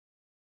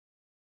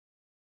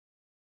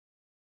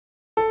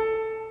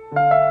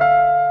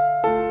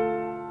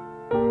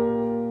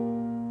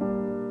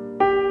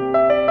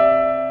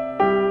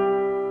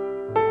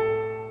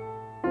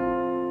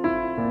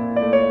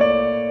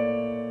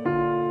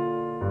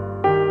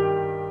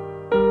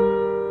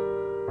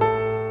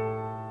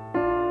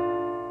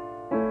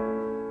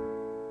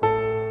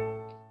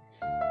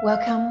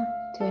Welcome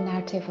to A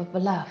Narrative of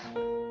Love,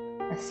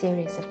 a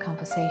series of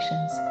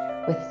conversations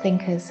with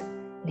thinkers,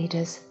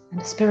 leaders,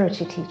 and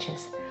spiritual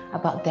teachers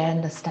about their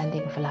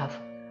understanding of love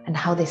and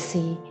how they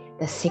see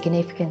the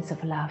significance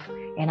of love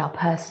in our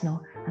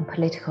personal and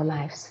political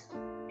lives.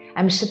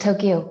 I'm Scherto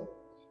Gill,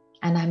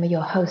 and I'm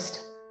your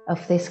host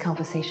of this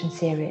conversation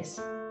series.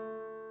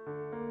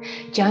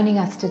 Joining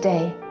us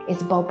today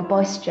is Bob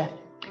Boisture,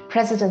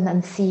 President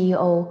and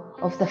CEO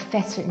of the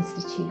Fetzer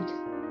Institute,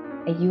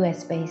 a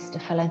US-based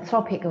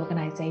philanthropic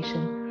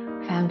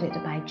organization founded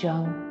by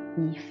John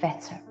E.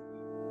 Fetzer.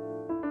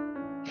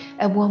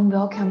 A warm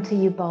welcome to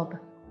you, Bob.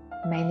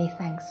 Many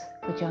thanks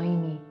for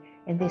joining me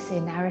in this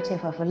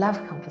narrative of a love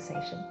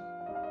conversation.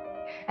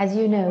 As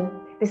you know,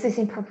 this is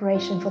in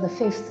preparation for the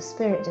 5th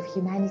Spirit of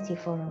Humanity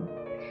Forum,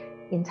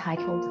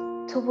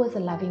 entitled Towards a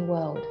Loving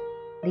World,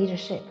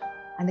 Leadership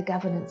and the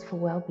Governance for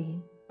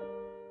Wellbeing.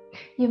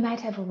 You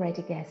might have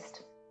already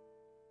guessed,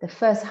 the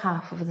first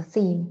half of the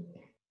theme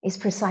is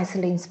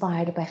precisely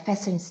inspired by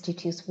Fetzer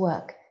Institute's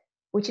work,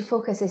 which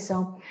focuses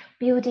on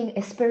building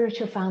a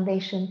spiritual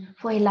foundation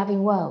for a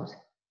loving world.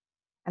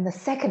 And the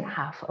second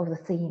half of the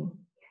theme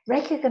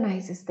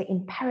recognizes the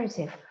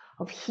imperative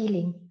of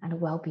healing and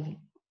well-being,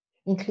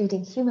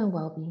 including human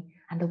well-being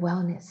and the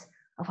wellness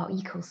of our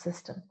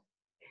ecosystem.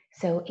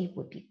 So it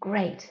would be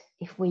great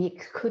if we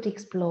could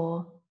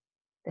explore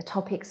the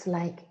topics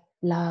like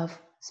love,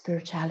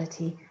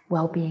 spirituality,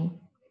 well-being,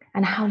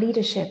 and how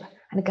leadership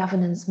and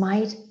governance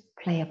might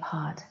play a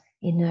part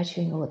in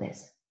nurturing all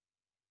this.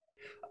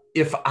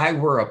 If I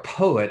were a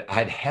poet,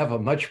 I'd have a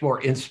much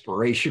more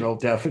inspirational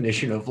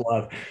definition of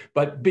love.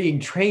 But being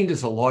trained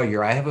as a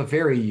lawyer, I have a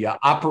very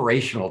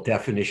operational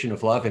definition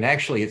of love, and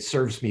actually it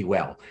serves me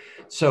well.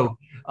 So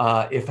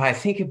if I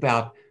think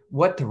about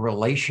what the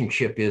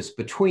relationship is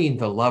between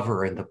the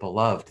lover and the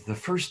beloved, the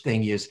first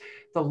thing is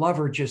the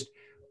lover just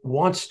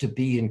wants to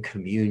be in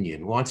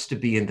communion, wants to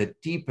be in the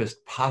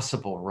deepest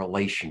possible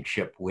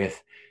relationship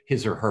with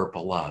his or her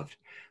beloved.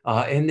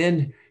 And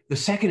then the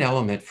second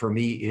element for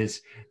me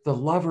is the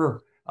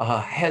lover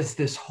has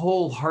this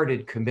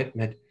wholehearted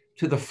commitment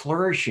to the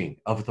flourishing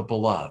of the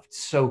beloved.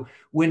 So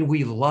when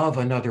we love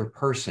another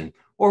person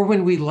or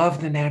when we love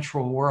the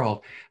natural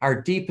world,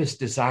 our deepest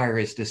desire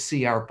is to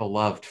see our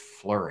beloved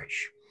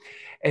flourish.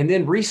 And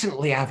then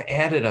recently I've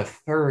added a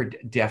third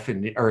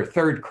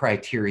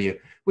criteria,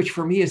 which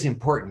for me is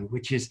important,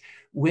 which is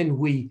when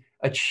we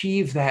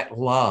achieve that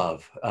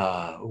love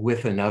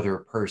with another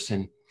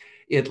person,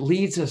 it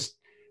leads us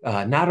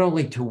not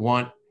only to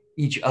want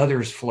each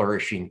other's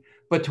flourishing,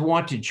 but to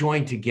want to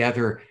join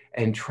together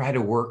and try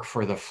to work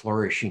for the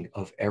flourishing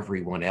of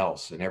everyone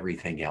else and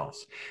everything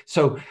else.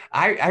 So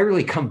I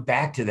really come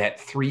back to that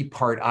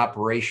 3-part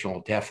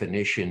operational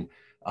definition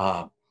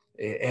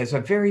as a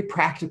very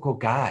practical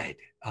guide,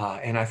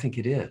 and I think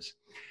it is.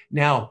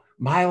 Now,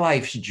 my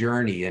life's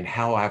journey and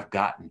how I've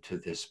gotten to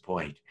this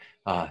point,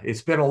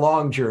 it's been a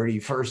long journey,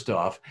 first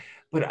off,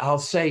 but I'll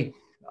say,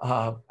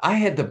 I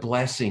had the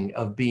blessing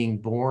of being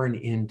born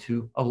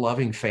into a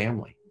loving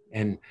family.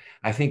 And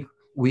I think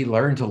we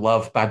learn to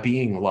love by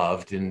being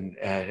loved, and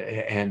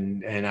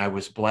I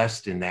was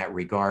blessed in that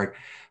regard.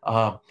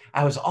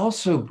 I was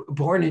also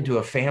born into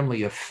a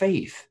family of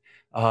faith.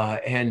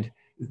 And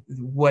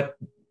what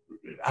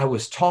I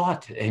was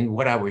taught and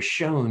what I was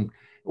shown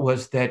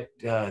was that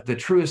the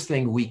truest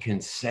thing we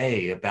can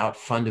say about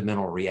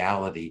fundamental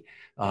reality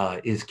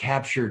is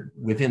captured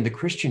within the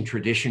Christian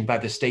tradition by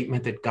the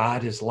statement that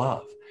God is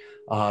love.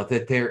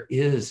 That there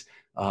is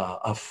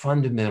a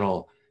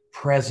fundamental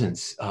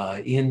presence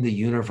in the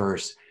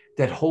universe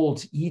that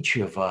holds each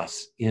of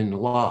us in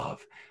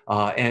love.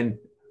 And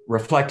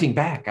reflecting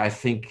back, I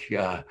think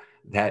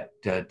that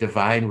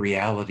divine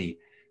reality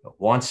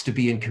wants to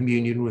be in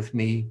communion with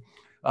me,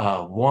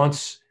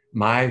 wants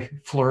my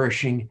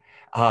flourishing,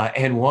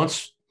 and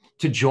wants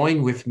to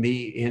join with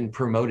me in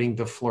promoting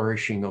the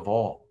flourishing of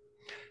all.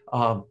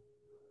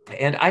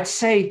 And I'd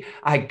say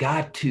I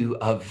got to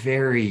a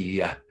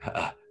very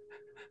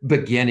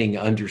beginning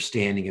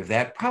understanding of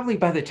that probably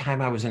by the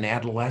time I was an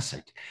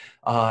adolescent.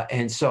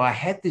 And so I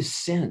had this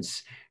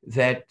sense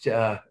that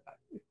the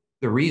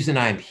reason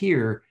I'm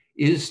here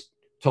is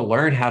to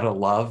learn how to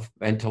love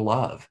and to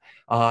love.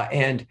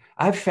 And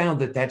I've found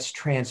that that's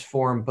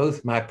transformed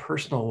both my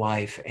personal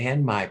life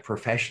and my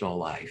professional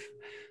life.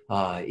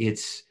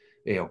 It's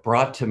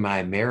brought to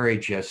my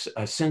marriage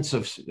a sense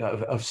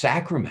of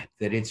sacrament,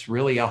 that it's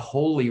really a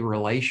holy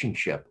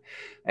relationship.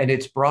 And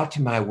it's brought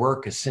to my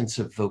work a sense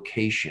of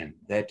vocation,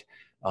 that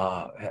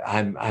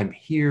I'm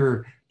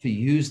here to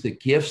use the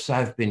gifts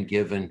I've been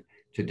given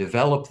to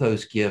develop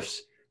those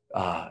gifts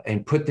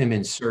and put them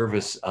in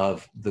service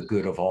of the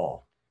good of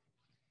all.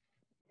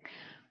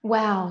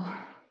 Wow.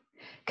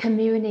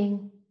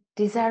 Communing,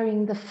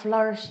 desiring the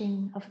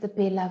flourishing of the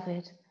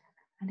beloved,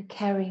 and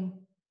caring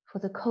for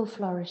the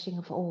co-flourishing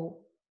of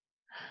all.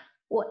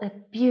 What a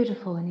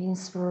beautiful and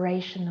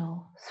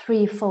inspirational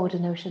threefold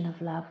notion of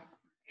love.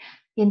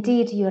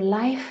 Indeed, your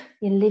life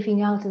in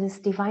living out this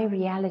divine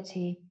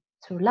reality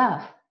through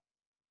love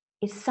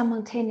is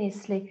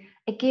simultaneously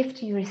a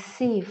gift you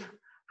receive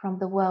from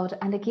the world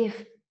and a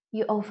gift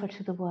you offer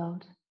to the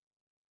world.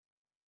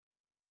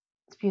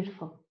 It's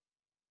beautiful.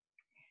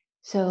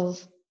 So,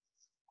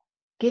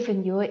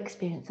 given your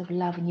experience of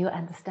love and your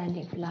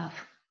understanding of love,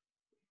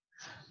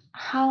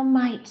 how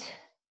might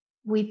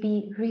we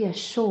be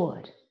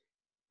reassured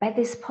by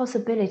this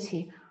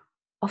possibility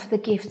of the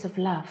gift of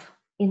love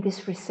in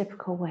this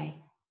reciprocal way?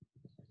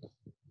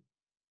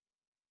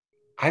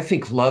 I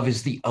think love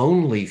is the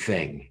only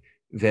thing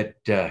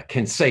that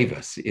can save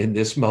us in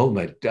this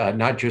moment,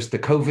 not just the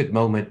COVID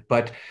moment,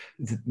 but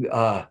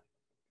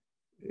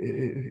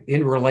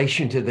in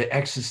relation to the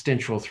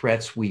existential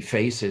threats we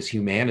face as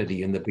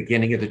humanity in the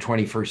beginning of the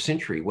 21st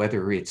century,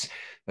 whether it's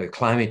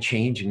climate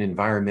change and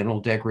environmental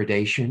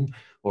degradation,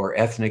 or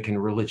ethnic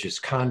and religious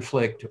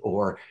conflict,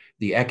 or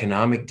the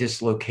economic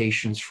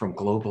dislocations from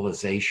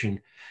globalization.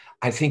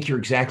 I think you're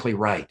exactly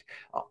right.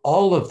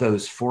 All of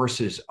those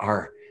forces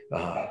are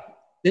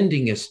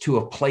sending us to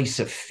a place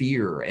of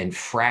fear and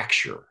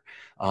fracture.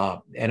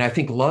 And I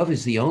think love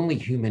is the only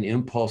human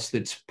impulse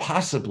that's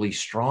possibly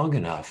strong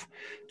enough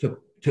to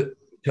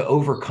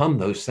overcome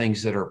those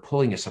things that are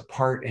pulling us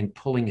apart and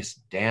pulling us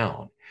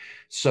down.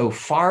 So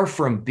far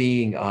from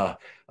being a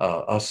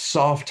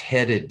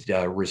soft-headed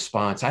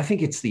response, I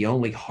think it's the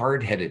only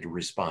hard-headed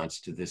response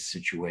to this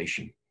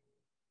situation.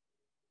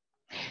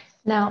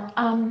 Now,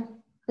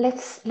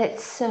 let's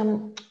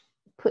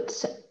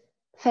put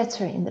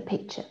Fetzer in the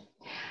picture.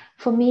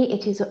 For me,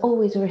 it is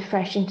always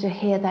refreshing to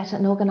hear that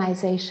an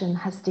organization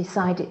has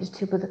decided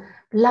to put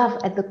love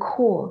at the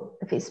core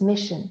of its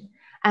mission.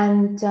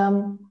 And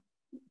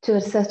to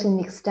a certain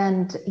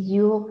extent,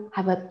 you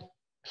have a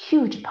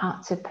huge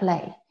part to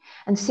play.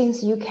 And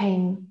since you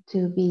came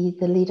to be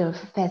the leader of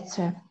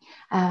Fetzer,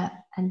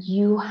 and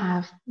you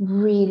have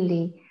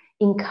really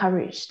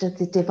encouraged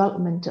the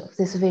development of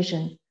this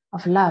vision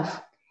of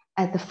love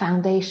as the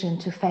foundation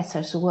to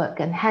Fetzer's work,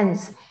 and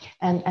hence,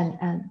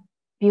 and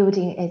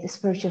building a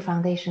spiritual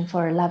foundation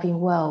for a loving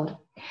world.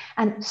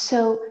 And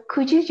so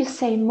could you just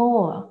say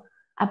more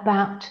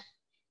about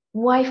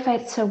why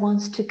Fetzer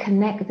wants to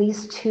connect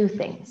these two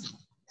things,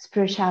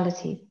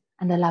 spirituality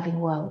and the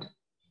loving world?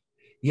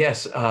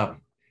 Yes.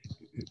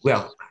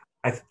 Well,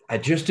 I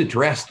just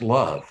addressed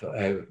love.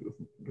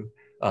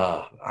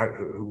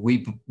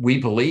 We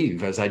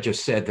believe, as I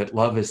just said, that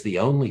love is the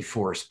only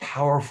force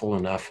powerful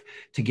enough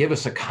to give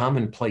us a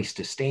common place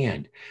to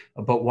stand.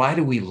 But why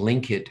do we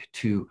link it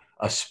to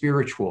a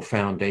spiritual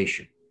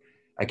foundation?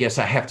 I guess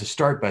I have to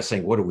start by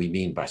saying, what do we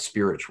mean by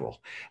spiritual?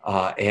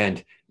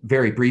 And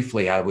very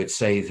briefly, I would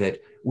say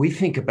that we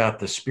think about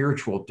the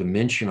spiritual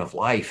dimension of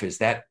life as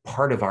that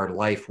part of our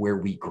life where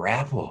we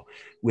grapple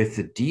with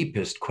the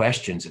deepest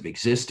questions of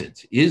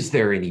existence. Is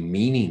there any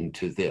meaning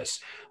to this?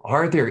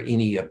 Are there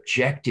any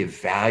objective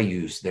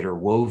values that are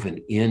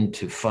woven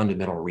into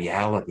fundamental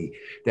reality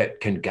that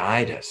can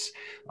guide us?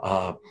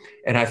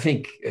 And I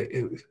think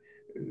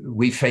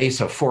we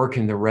face a fork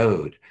in the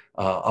road.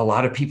 A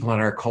lot of people in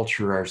our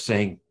culture are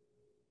saying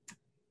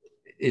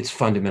it's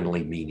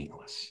fundamentally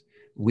meaningless.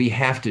 We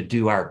have to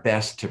do our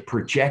best to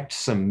project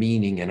some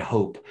meaning and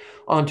hope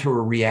onto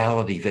a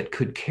reality that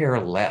could care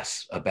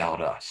less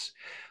about us.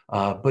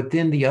 But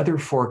then the other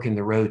fork in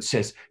the road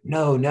says,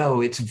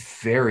 no, it's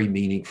very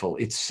meaningful.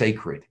 It's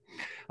sacred.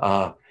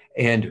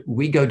 And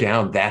we go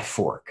down that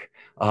fork.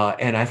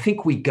 And I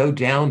think we go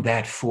down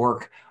that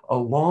fork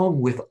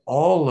along with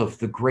all of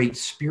the great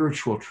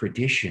spiritual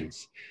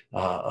traditions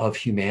of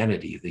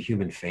humanity, the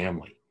human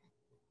family.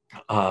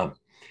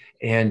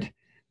 And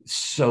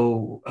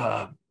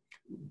so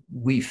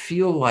we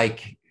feel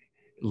like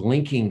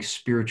linking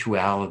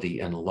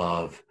spirituality and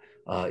love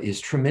is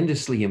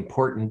tremendously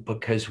important,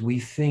 because we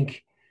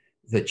think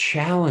the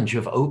challenge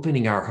of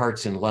opening our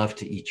hearts in love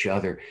to each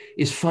other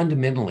is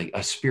fundamentally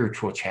a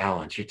spiritual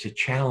challenge. It's a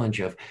challenge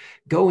of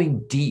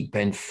going deep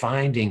and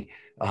finding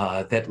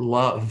that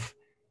love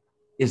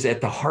is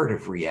at the heart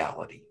of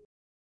reality.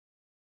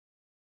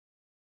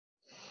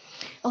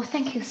 Oh,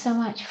 thank you so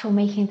much for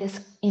making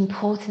this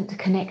important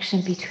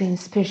connection between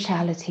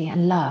spirituality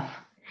and love,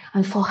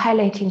 and for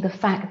highlighting the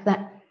fact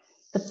that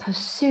the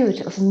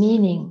pursuit of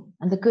meaning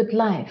and the good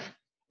life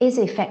is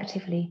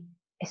effectively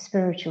a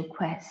spiritual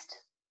quest.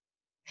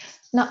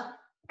 Now,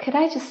 could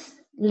I just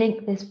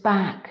link this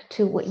back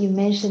to what you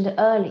mentioned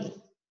early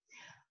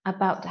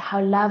about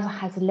how love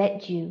has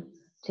led you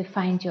to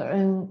find your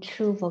own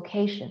true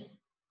vocation?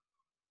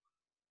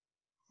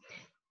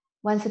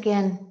 Once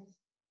again,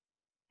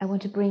 I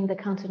want to bring the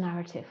counter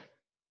narrative.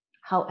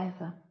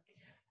 However,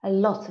 a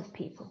lot of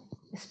people,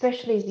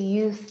 especially the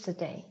youth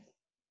today,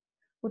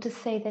 would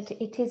say that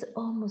it is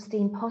almost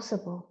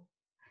impossible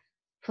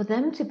for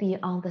them to be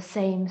on the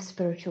same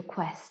spiritual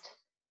quest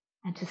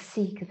and to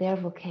seek their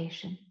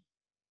vocation.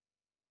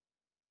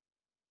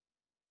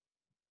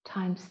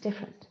 Time's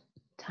different.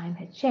 Time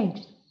has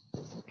changed.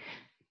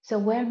 So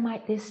where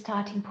might this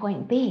starting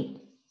point be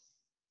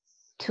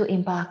to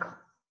embark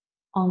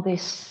on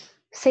this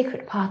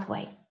sacred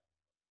pathway?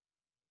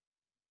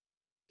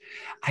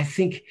 I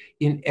think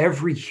in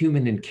every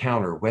human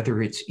encounter,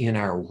 whether it's in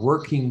our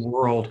working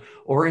world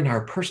or in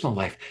our personal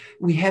life,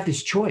 we have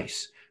this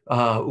choice.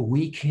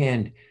 we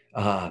can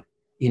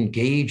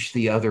engage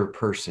the other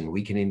person.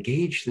 We can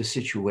engage the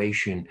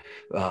situation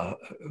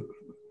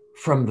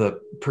from the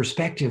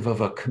perspective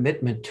of a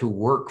commitment to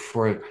work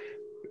for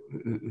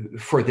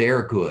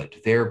their good,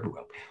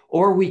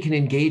 or we can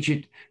engage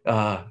it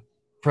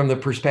from the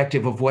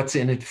perspective of what's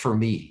in it for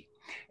me.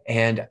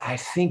 And I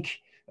think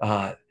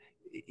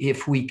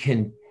if we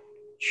can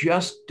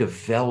just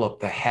develop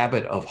the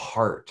habit of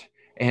heart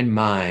and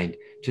mind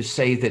to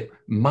say that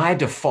my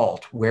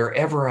default,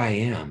 wherever I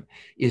am,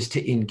 is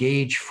to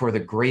engage for the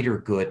greater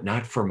good,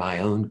 not for my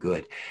own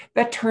good,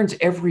 that turns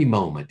every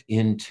moment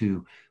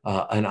into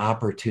an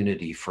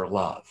opportunity for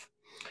love.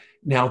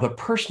 Now, the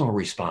personal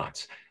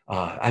response,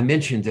 I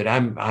mentioned that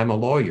I'm a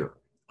lawyer,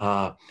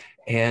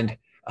 and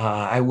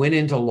I went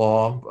into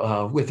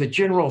law with a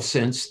general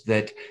sense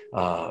that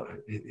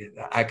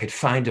I could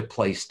find a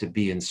place to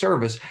be in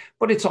service,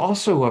 but it's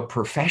also a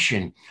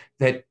profession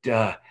that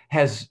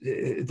has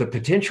the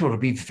potential to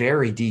be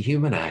very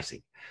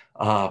dehumanizing.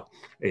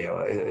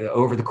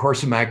 Over the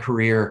course of my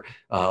career,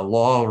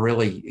 law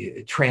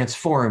really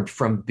transformed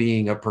from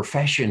being a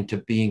profession to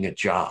being a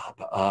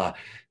job.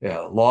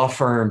 Law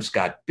firms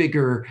got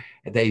bigger.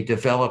 They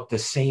developed the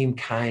same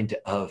kind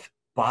of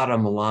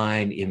bottom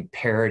line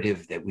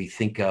imperative that we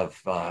think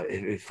of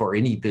for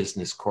any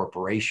business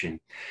corporation.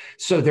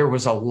 So there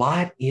was a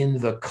lot in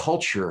the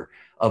culture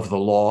of the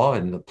law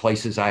and the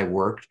places I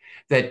worked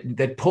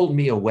that pulled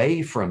me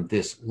away from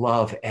this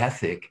love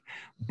ethic.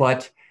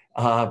 But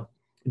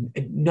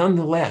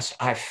nonetheless,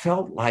 I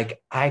felt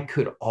like I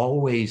could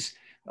always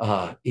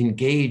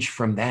engage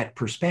from that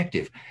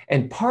perspective.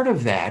 And part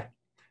of that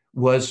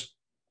was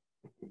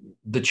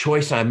the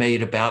choice I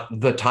made about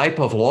the type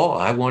of law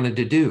I wanted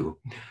to do.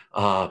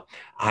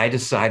 I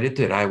decided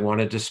that I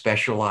wanted to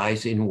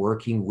specialize in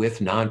working with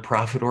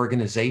nonprofit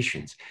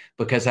organizations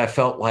because I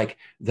felt like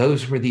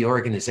those were the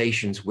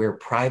organizations where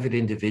private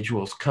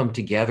individuals come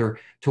together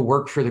to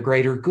work for the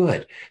greater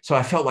good. So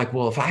I felt like,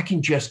 well, if I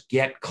can just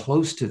get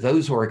close to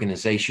those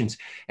organizations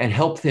and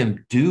help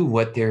them do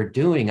what they're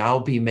doing,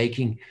 I'll be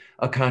making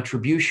a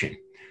contribution.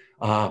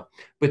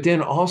 But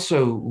then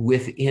also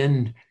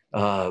within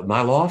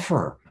my law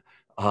firm,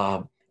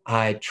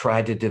 I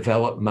tried to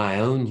develop my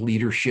own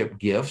leadership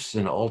gifts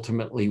and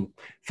ultimately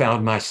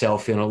found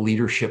myself in a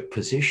leadership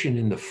position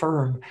in the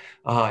firm.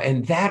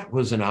 And that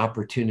was an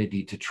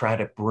opportunity to try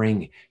to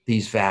bring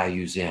these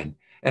values in.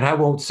 And I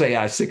won't say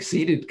I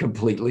succeeded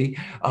completely,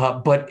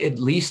 but at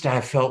least I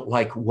felt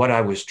like what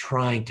I was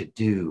trying to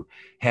do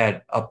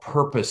had a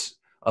purpose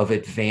of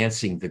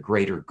advancing the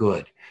greater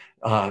good.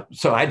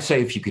 So I'd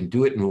say if you can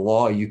do it in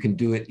law, you can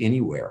do it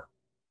anywhere.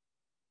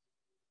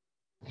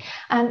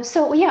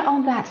 So yeah,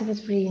 on that, it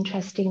was really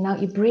interesting. Now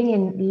you bring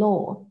in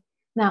law.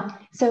 Now,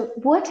 so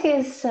what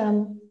is,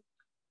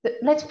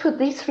 let's put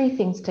these three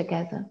things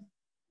together: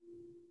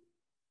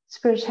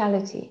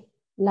 spirituality,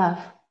 love,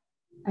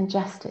 and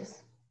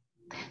justice.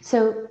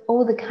 So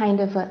all the kind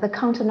of, the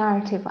counter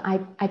narrative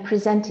I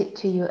presented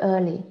to you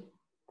early,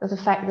 of the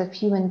fact that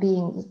human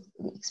beings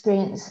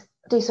experience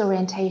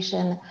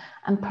disorientation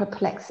and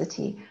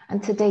perplexity.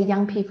 And today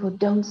young people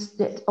don't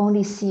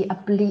only see a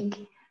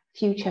bleak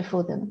future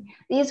for them.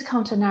 This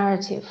counter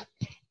narrative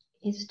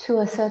is to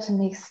a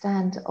certain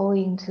extent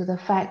owing to the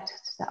fact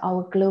that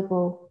our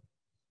global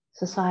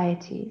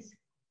societies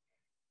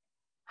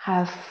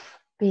have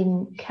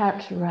been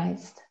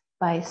characterized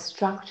by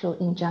structural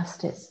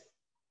injustice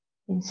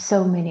in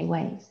so many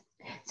ways.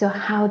 So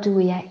how do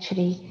we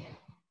actually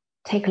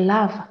take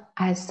love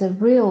as the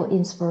real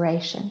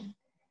inspiration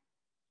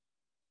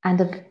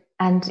and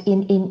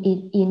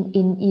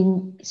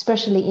in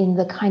especially in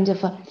the kind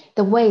of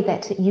the way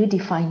that you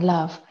define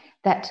love,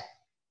 that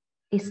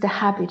is the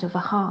habit of a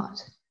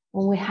heart.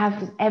 When we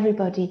have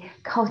everybody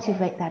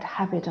cultivate that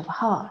habit of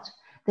heart,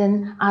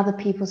 then other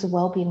people's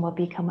well-being will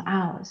become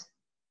ours.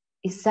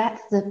 Is that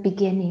the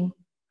beginning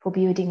for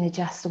building a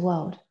just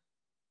world?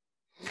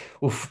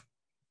 Well,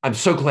 I'm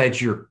so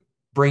glad you're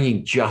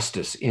bringing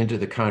justice into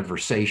the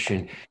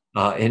conversation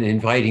and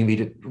inviting me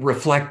to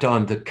reflect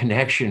on the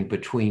connection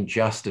between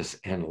justice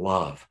and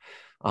love.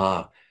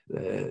 I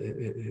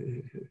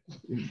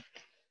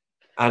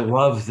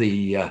love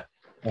the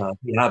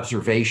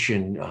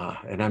observation,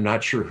 and I'm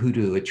not sure who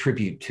to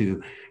attribute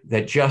to,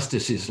 that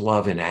justice is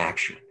love in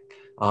action.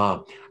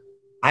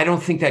 I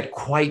don't think that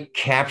quite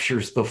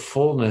captures the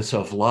fullness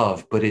of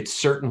love, but it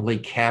certainly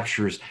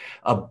captures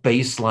a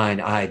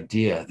baseline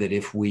idea that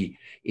if we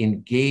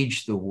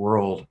engage the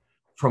world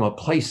from a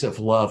place of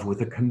love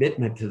with a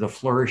commitment to the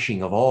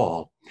flourishing of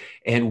all,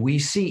 and we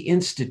see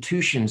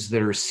institutions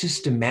that are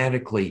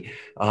systematically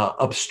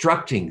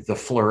obstructing the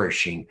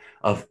flourishing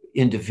of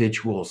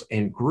individuals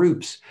and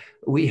groups,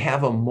 we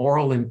have a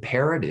moral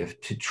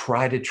imperative to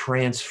try to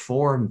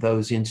transform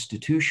those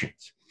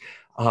institutions.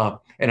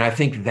 And I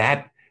think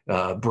that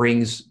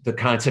brings the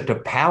concept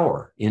of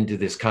power into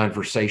this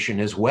conversation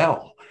as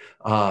well.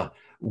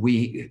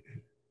 We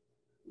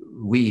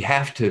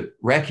have to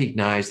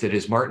recognize that,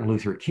 as Martin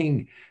Luther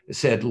King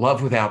said,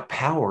 love without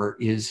power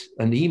is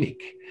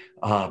anemic.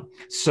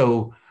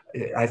 So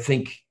I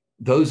think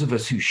those of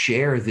us who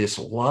share this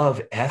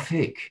love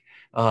ethic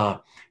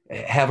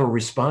have a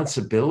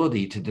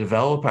responsibility to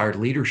develop our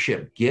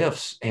leadership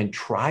gifts and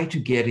try to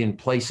get in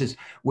places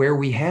where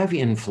we have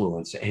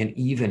influence and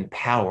even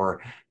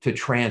power to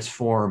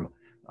transform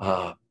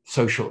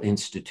social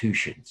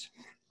institutions.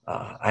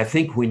 I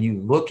think when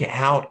you look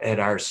out at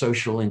our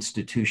social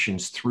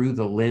institutions through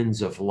the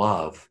lens of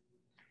love,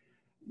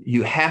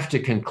 you have to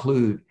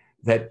conclude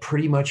that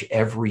pretty much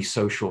every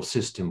social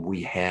system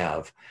we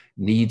have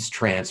needs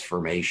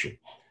transformation.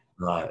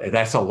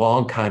 That's a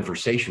long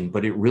conversation,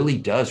 but it really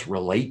does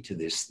relate to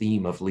this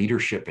theme of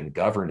leadership and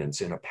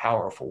governance in a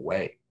powerful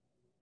way.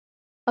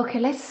 Okay,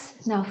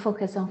 let's now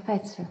focus on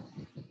Fetzer.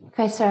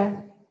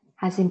 Fetzer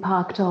has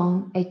embarked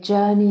on a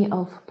journey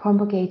of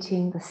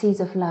propagating the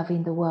seeds of love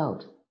in the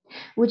world.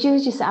 Would you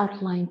just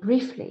outline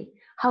briefly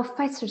how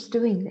Fetzer is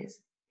doing this?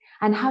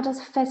 And how does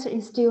Fetzer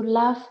instill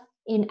love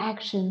in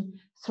action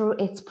through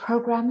its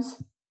programs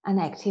and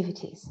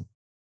activities?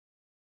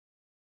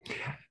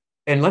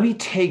 And let me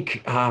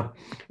take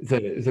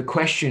the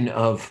question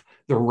of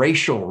the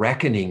racial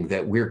reckoning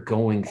that we're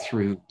going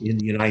through in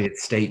the United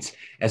States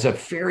as a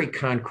very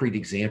concrete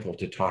example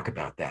to talk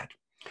about that.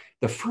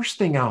 The first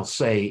thing I'll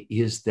say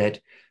is that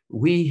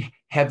we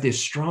have this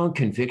strong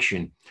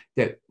conviction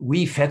that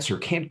we, Fetzer,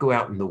 can't go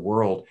out in the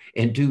world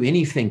and do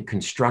anything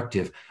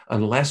constructive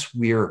unless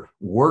we're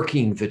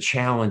working the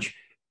challenge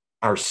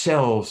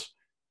ourselves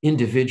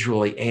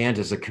individually and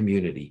as a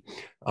community.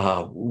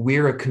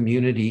 We're a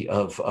community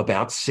of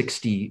about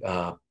 60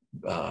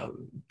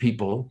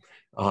 people,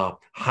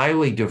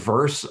 highly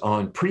diverse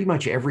on pretty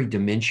much every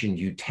dimension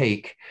you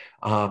take,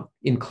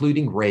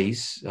 including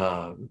race,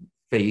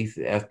 faith,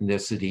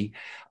 ethnicity,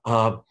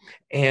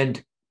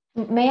 and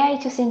may I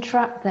just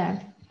interrupt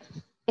there?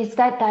 Is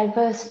that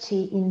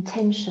diversity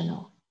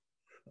intentional?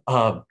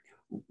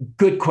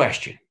 Good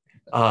question.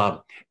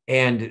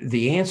 And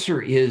the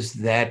answer is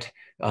that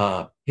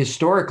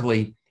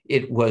historically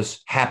it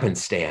was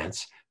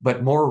happenstance,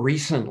 but more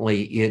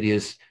recently it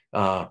is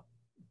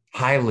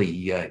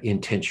highly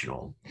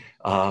intentional.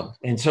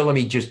 And so let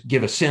me just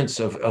give a sense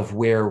of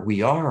where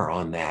we are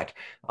on that.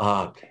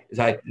 As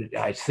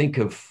I think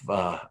of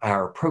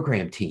our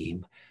program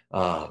team,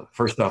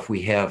 first off,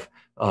 we have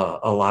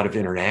a lot of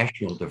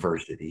international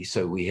diversity.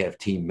 So we have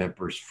team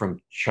members from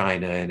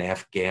China and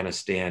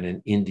Afghanistan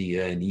and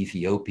India and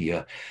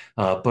Ethiopia,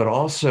 but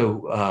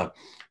also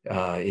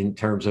in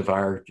terms of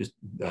our just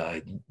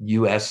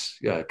US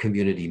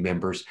community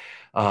members,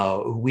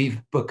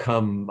 we've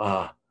become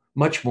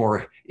much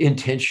more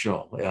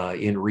intentional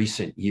in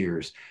recent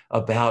years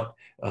about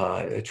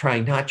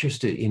trying not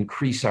just to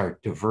increase our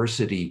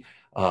diversity,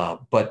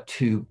 but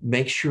to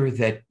make sure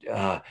that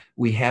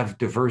we have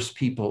diverse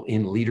people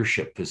in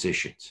leadership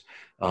positions.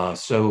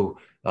 So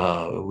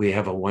we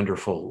have a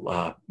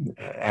wonderful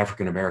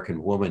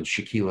African-American woman,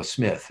 Shaquila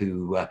Smith,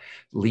 who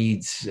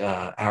leads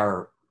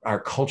our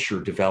culture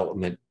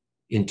development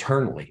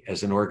internally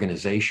as an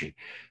organization.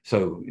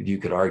 So you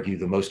could argue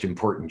the most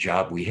important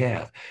job we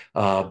have.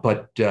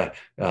 But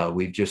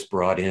we've just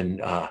brought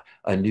in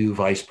a new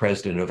vice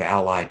president of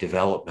Allied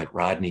Development,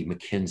 Rodney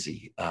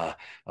McKenzie,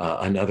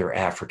 another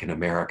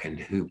African-American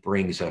who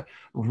brings a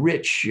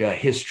rich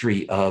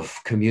history of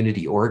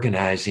community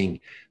organizing,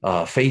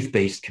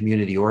 faith-based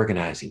community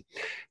organizing.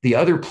 The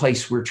other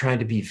place we're trying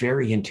to be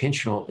very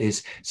intentional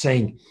is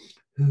saying,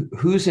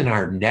 who's in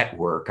our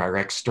network, our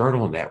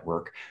external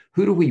network?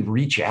 Who do we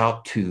reach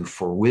out to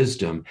for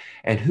wisdom,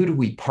 and who do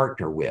we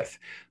partner with?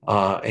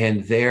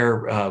 And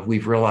there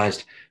we've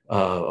realized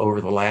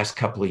over the last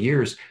couple of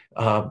years,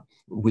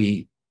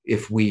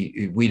 if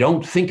we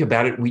don't think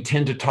about it, we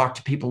tend to talk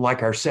to people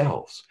like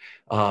ourselves.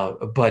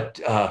 But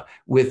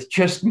with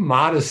just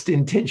modest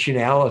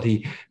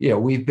intentionality,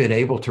 we've been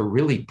able to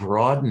really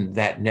broaden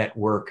that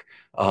network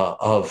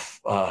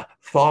of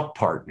thought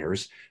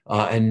partners.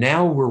 And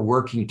now we're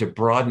working to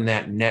broaden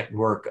that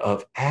network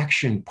of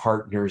action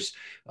partners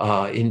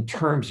in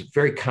terms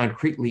very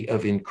concretely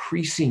of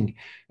increasing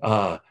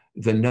the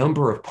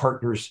number of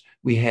partners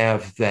we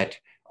have that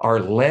are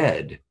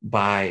led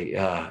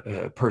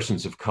by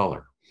persons of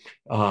color.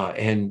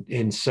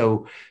 And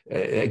so,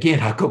 again,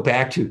 I'll go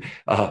back to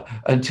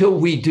until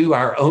we do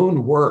our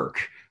own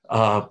work,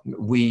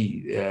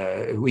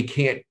 we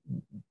can't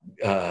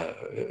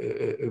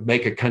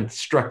make a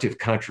constructive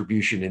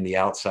contribution in the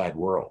outside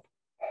world.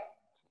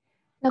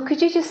 Now,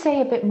 could you just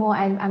say a bit more?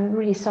 I'm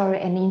really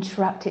sorry and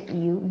interrupted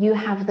you. You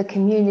have the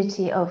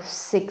community of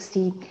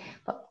 60,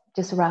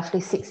 just roughly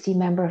 60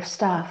 members of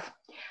staff.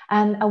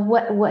 And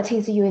what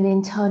is your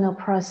internal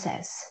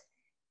process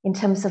in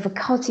terms of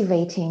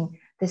cultivating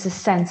this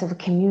sense of a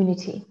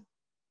community?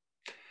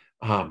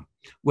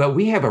 Well,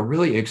 we have a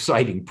really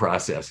exciting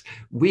process.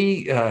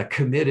 We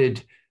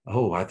committed,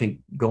 I think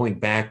going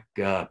back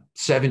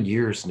 7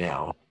 years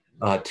now,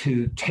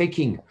 to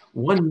taking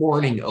one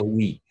morning a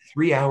week,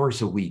 3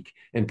 hours a week,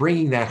 and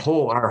bringing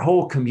our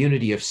whole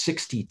community of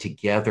 60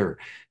 together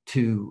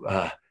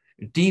to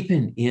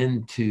deepen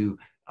into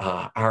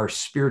our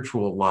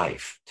spiritual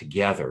life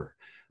together.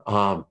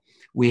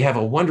 we have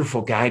a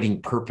wonderful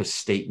guiding purpose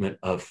statement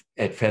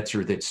at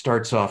Fetzer that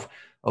starts off,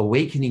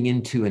 awakening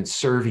into and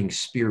serving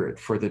spirit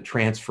for the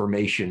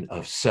transformation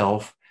of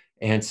self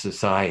and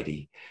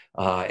society.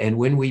 And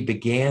when we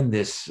began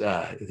this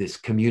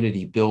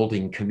community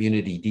building,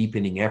 community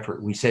deepening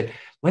effort, we said,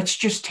 let's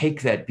just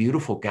take that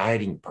beautiful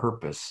guiding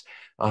purpose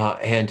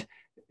and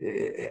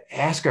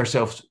ask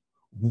ourselves,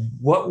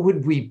 what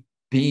would we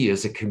be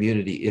as a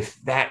community if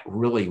that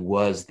really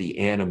was the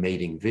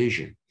animating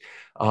vision?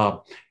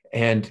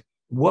 And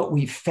what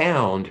we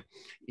found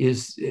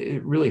is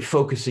really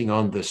focusing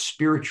on the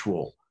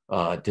spiritual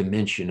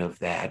dimension of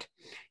that,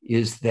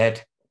 is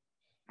that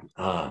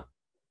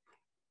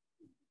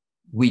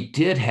we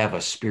did have a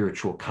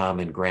spiritual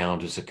common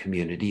ground as a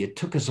community. It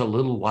took us a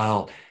little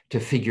while to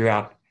figure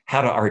out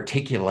how to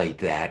articulate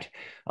that.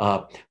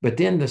 But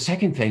then the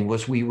second thing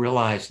was we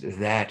realized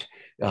that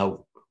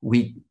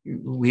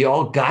we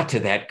all got to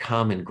that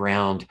common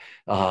ground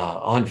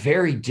on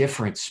very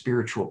different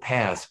spiritual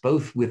paths,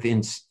 both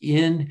within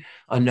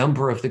a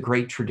number of the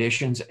great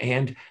traditions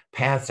and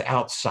paths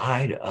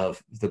outside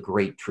of the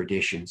great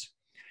traditions.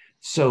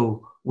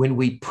 So when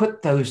we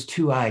put those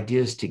two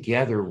ideas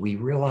together, we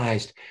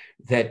realized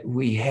that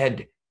we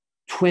had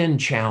twin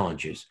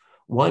challenges.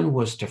 One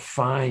was to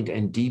find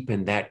and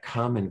deepen that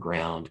common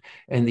ground,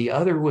 and the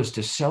other was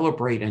to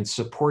celebrate and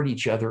support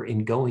each other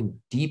in going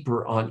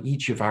deeper on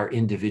each of our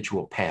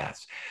individual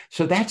paths.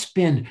 So that's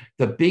been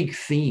the big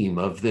theme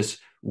of this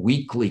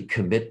weekly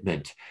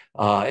commitment.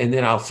 And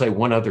then I'll say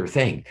one other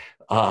thing.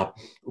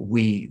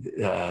 We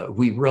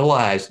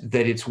realized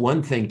that it's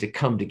one thing to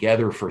come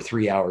together for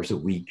 3 hours a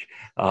week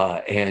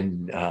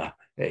and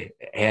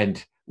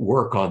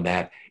work on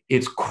that.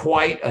 It's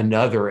quite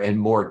another and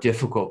more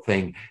difficult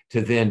thing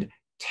to then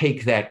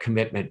take that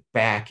commitment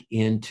back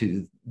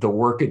into the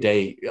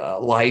workaday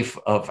life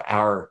of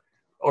our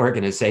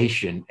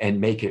organization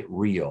and make it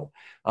real.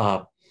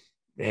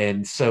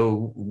 And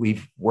so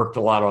we've worked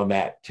a lot on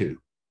that too.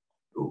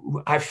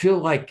 I feel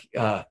like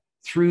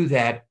through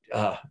that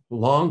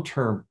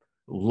long-term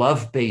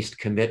love-based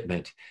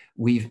commitment,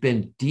 we've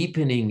been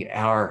deepening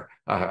our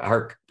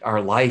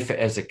life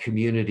as a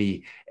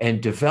community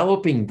and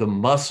developing the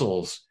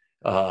muscles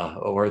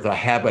or the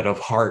habit of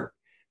heart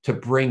to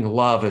bring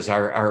love as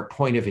our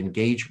point of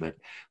engagement.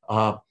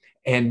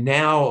 And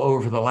now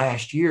over the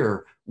last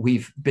year,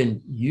 we've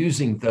been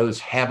using those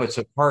habits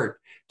of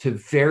heart to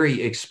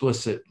very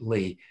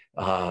explicitly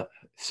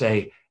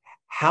say,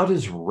 how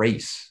does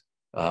race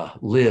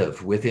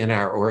live within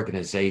our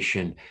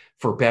organization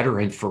for better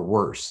and for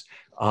worse?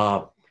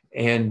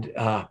 And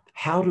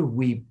how do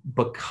we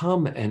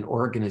become an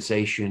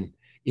organization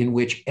in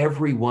which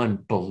everyone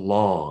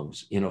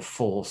belongs in a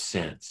full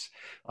sense?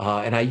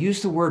 And I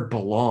use the word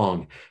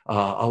belong.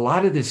 A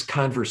lot of this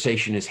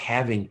conversation is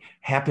happening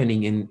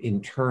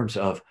in terms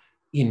of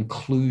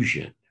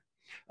inclusion.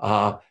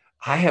 I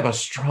have a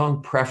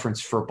strong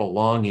preference for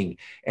belonging,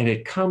 and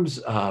it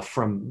comes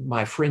from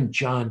my friend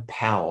John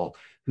Powell,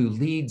 who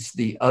leads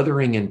the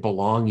Othering and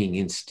Belonging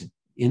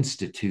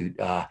Institute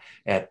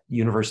at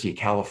University of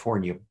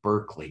California,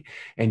 Berkeley.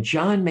 And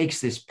John makes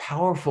this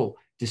powerful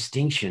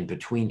distinction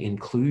between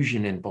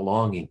inclusion and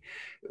belonging,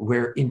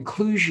 where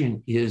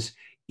inclusion is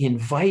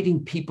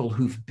inviting people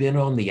who've been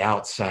on the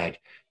outside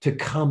to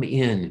come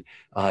in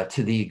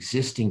to the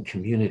existing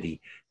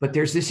community. But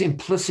there's this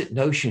implicit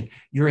notion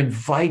you're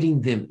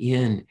inviting them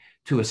in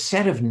to a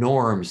set of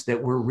norms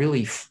that were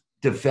really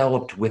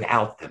developed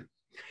without them.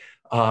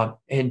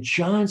 And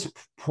John's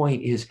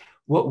point is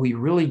what we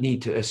really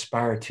need to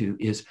aspire to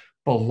is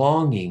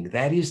belonging.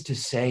 That is to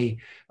say,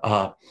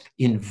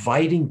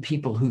 inviting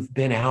people who've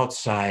been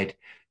outside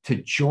to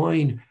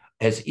join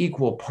as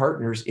equal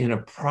partners in a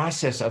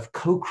process of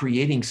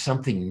co-creating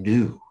something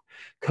new,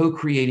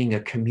 co-creating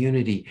a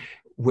community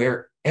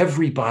where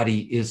everybody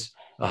is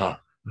a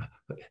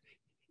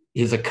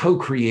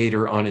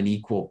co-creator on an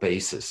equal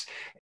basis.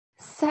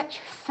 Such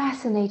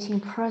fascinating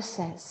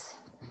process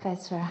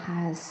Fetzer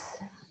has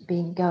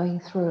been going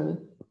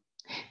through.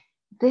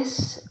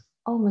 This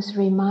almost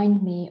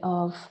reminds me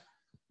of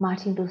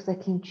Martin Luther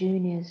King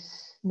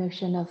Jr.'s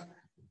notion of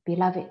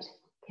beloved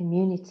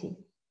community.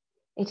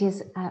 It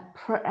is a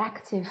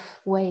proactive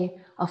way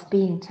of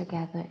being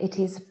together. It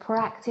is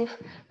proactive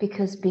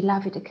because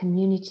beloved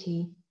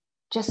community,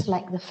 just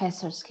like the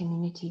Fetzer's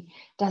community,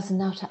 does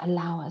not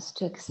allow us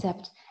to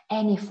accept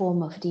any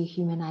form of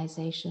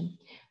dehumanization,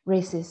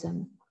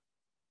 racism,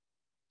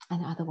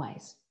 and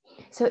otherwise.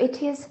 So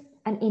it is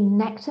an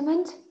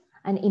enactment,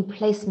 an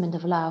emplacement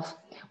of love,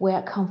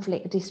 where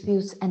conflict,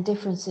 disputes, and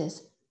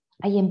differences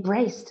are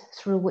embraced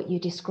through what you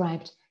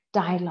described: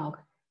 dialogue,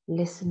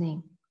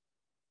 listening,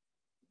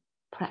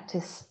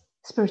 practice,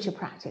 spiritual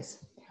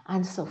practice,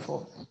 and so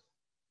forth.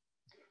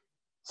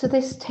 So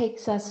this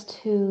takes us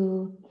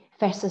to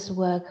Fetzer's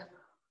work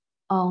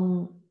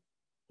on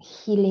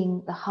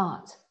healing the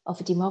heart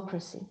of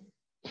democracy.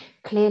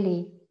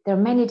 Clearly, there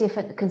are many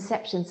different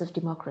conceptions of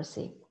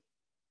democracy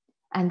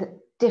and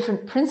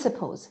different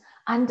principles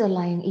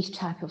underlying each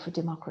type of a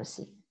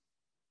democracy.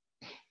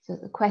 So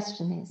the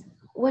question is,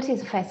 what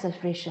is Fetzer's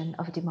vision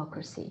of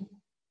democracy?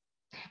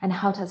 And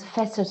how does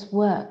Fetzer's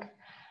work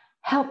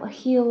help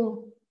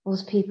heal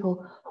those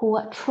people who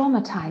are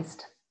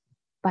traumatized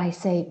by,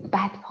 say,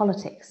 bad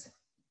politics?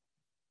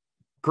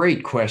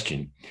 Great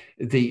question.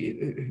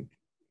 The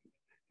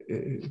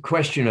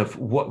question of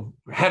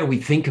how do we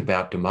think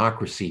about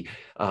democracy?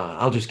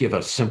 I'll just give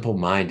a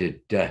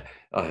simple-minded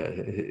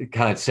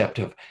concept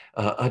of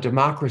a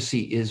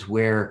democracy is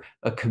where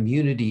a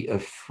community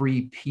of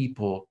free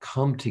people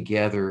come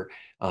together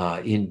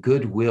in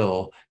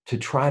goodwill to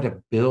try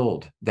to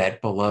build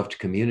that beloved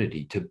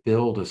community, to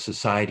build a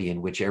society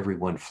in which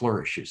everyone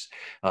flourishes.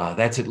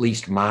 That's at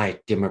least my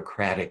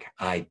democratic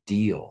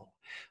ideal.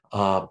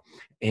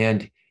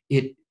 And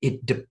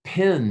it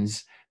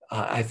depends,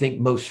 I think,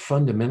 most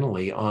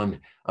fundamentally on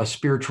a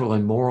spiritual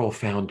and moral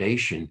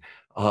foundation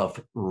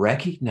of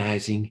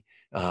recognizing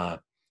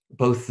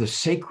both the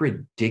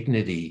sacred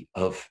dignity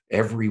of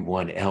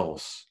everyone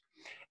else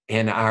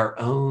and our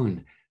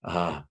own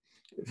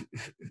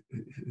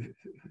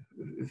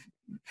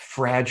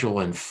fragile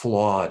and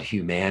flawed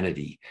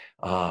humanity.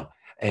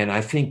 And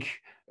I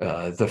think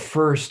the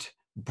first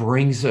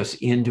brings us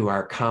into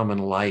our common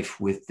life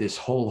with this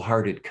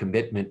wholehearted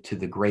commitment to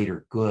the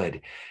greater good.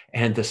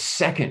 And the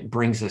second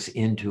brings us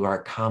into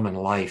our common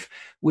life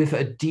with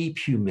a deep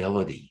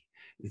humility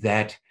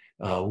that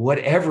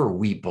whatever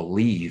we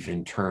believe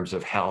in terms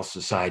of how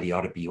society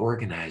ought to be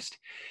organized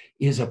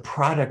is a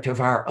product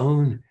of our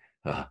own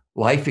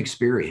life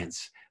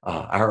experience,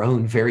 our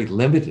own very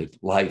limited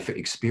life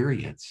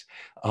experience.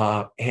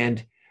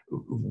 And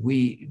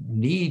we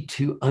need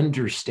to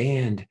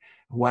understand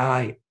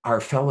why our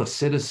fellow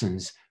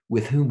citizens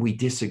with whom we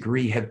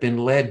disagree have been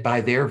led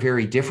by their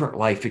very different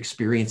life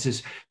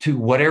experiences to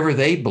whatever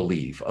they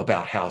believe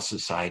about how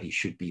society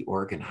should be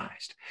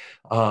organized.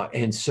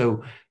 And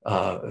so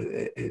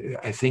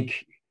I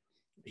think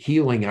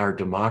healing our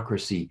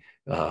democracy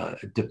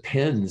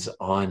depends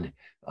on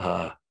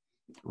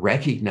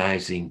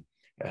recognizing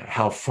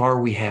how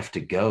far we have to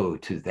go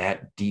to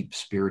that deep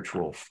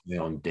spiritual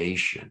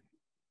foundation.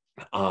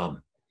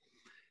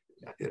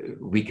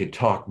 We could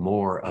talk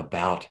more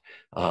about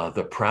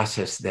the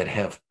process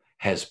that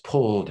has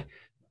pulled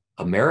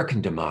American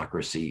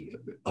democracy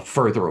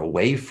further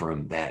away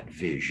from that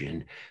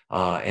vision,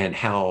 and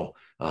how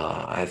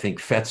I think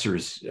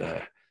Fetzer's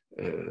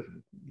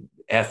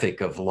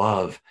ethic of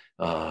love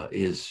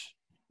is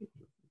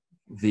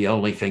the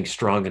only thing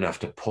strong enough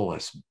to pull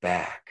us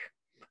back.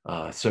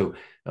 So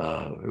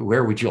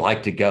where would you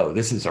like to go?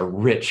 This is a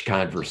rich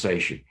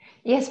conversation.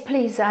 Yes,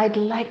 please. I'd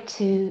like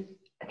to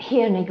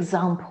hear an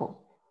example.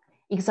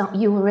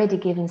 You already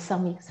given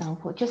some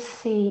example. Just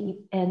see,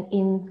 and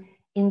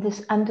in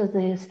this, under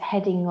this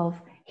heading of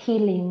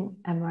healing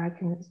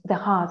the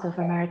heart of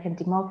American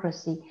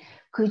democracy,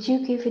 could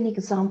you give an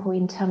example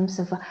in terms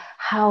of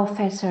how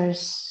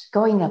Fetzer's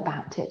going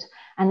about it,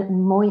 and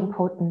more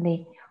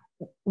importantly,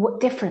 what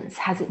difference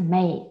has it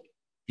made?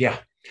 Yeah.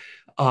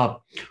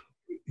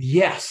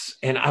 Yes,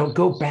 and I'll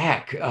go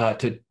back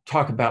to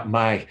talk about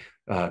my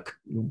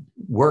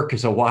work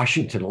as a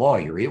Washington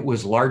lawyer. It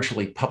was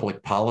largely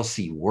public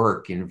policy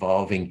work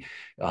involving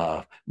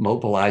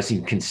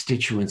mobilizing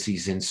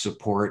constituencies in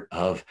support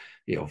of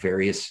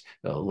various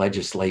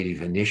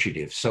legislative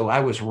initiatives. So I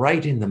was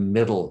right in the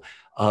middle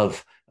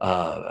of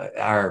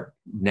our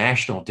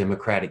national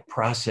democratic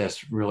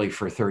process really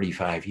for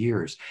 35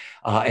 years.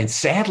 And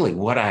sadly,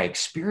 what I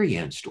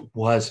experienced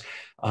was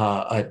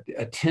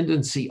a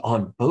tendency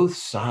on both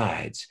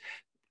sides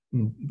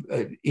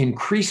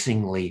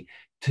increasingly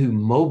to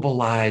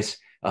mobilize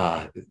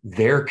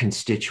their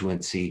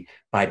constituency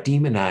by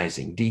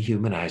dehumanizing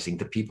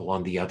the people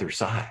on the other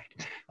side.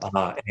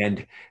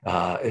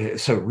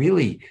 So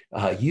really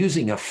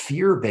using a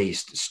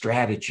fear-based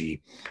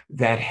strategy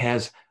that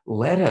has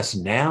led us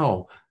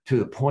now to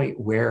the point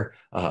where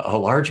a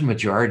large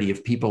majority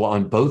of people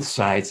on both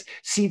sides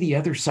see the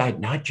other side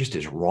not just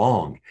as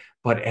wrong,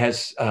 but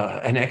as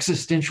an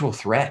existential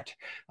threat.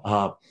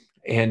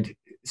 And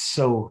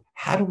so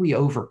how do we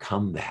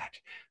overcome that?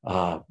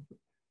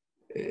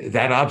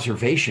 That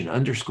observation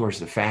underscores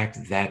the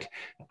fact that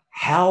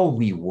how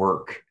we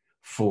work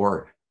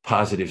for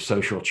positive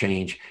social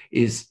change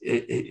is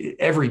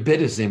every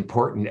bit as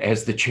important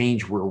as the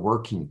change we're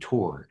working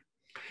toward.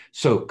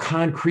 So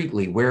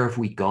concretely, where have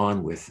we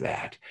gone with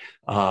that?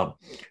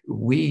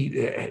 We,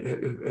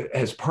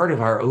 as part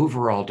of our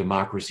overall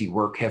democracy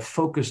work, have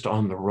focused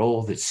on the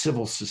role that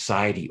civil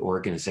society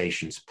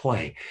organizations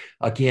play.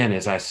 Again,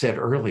 as I said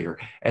earlier,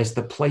 as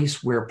the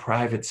place where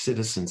private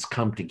citizens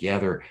come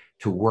together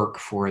to work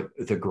for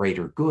the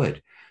greater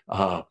good.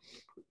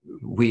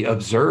 We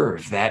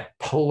observe that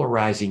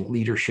polarizing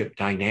leadership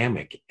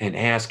dynamic and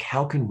ask,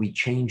 how can we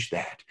change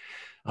that?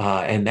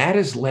 And that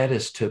has led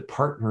us to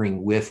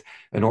partnering with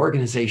an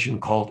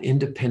organization called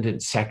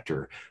Independent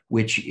Sector,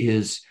 which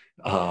is,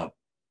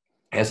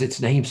 as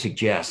its name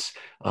suggests,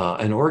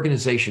 an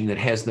organization that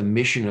has the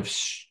mission of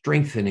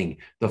strengthening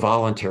the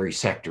voluntary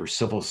sector,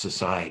 civil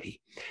society.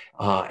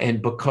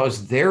 And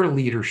because their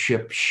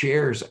leadership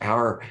shares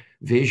our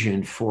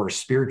vision for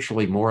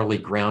spiritually, morally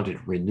grounded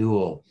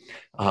renewal,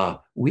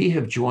 we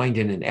have joined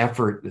in an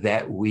effort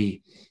that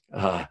we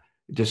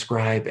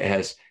describe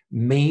as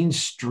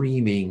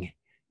mainstreaming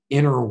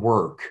inner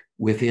work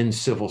within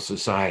civil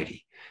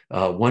society.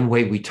 One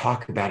way we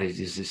talk about it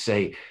is to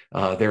say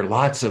there are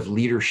lots of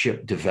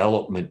leadership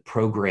development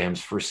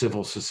programs for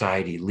civil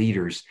society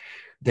leaders.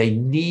 They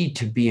need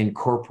to be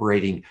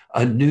incorporating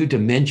a new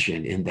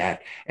dimension in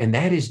that, and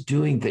that is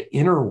doing the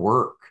inner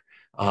work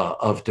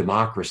of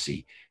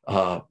democracy,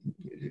 of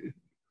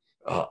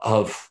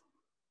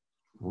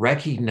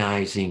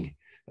recognizing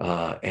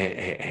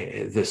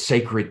the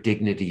sacred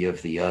dignity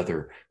of the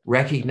other,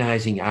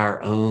 recognizing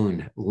our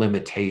own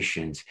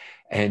limitations.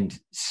 And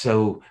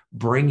so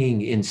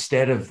bringing,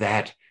 instead of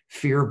that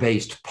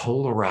fear-based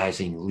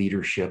polarizing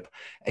leadership,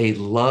 a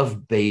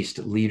love-based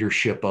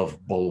leadership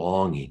of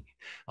belonging.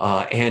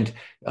 And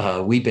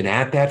we've been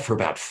at that for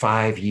about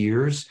 5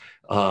 years.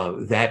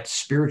 That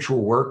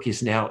spiritual work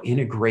is now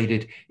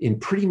integrated in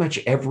pretty much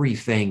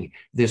everything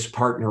this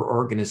partner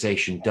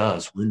organization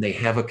does. When they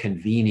have a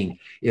convening,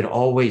 it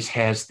always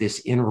has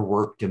this inner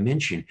work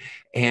dimension.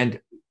 And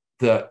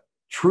the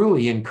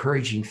truly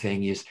encouraging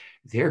thing is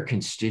their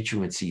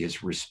constituency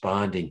is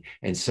responding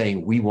and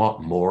saying, we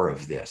want more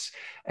of this.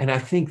 And I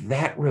think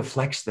that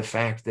reflects the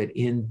fact that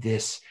in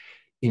this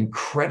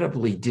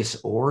incredibly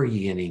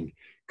disorienting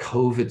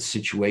COVID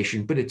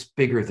situation, but it's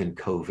bigger than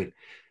COVID,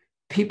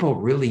 people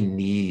really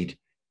need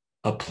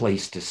a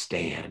place to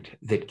stand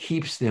that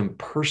keeps them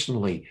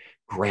personally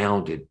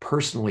grounded,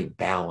 personally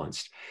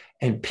balanced.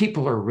 And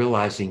people are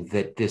realizing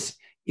that this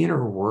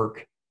inner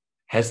work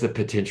has the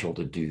potential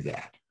to do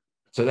that.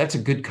 So that's a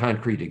good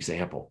concrete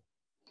example.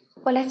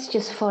 Well, let's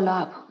just follow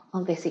up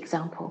on this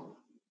example.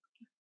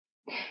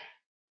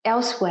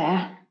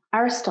 Elsewhere,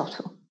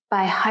 Aristotle,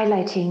 by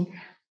highlighting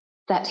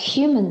that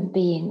human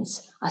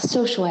beings are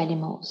social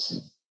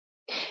animals,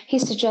 he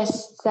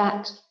suggests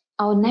that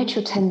our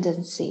natural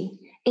tendency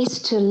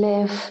is to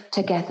live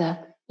together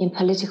in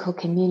political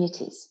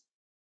communities.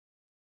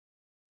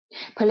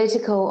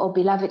 Political or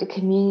beloved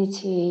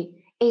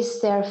community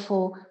is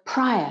therefore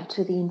prior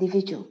to the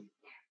individual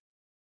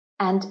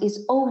and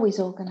is always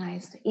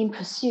organized in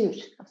pursuit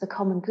of the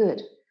common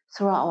good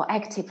throughout our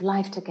active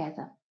life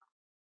together.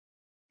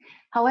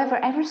 However,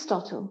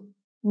 Aristotle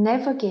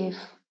never gave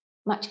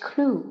much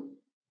clue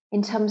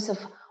in terms of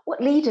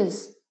what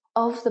leaders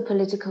of the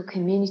political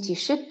community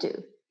should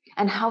do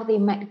and how they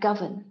might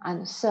govern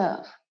and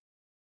serve.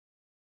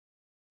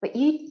 But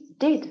you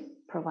did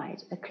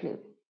provide a clue.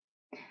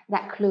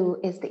 That clue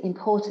is the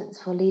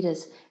importance for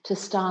leaders to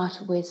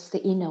start with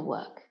the inner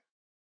work.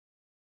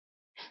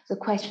 The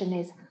question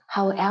is,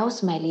 how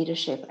else might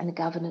leadership and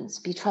governance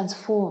be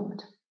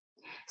transformed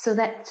so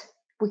that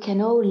we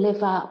can all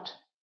live out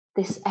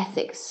this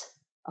ethics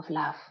of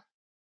love?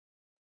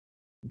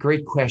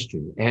 Great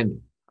question.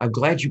 And I'm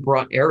glad you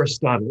brought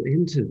Aristotle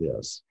into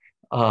this.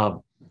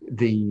 I'll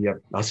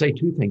say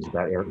two things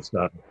about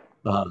Aristotle.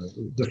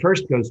 The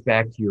first goes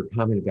back to your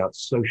comment about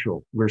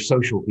we're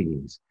social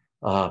beings.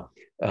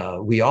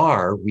 We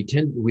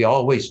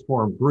always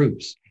form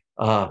groups,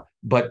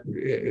 but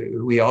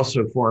we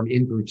also form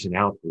in-groups and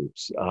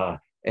out-groups.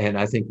 And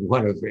I think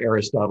one of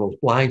Aristotle's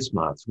blind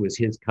spots was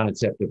his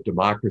concept of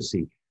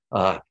democracy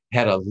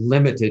had a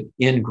limited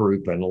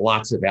in-group and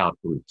lots of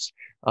out-groups.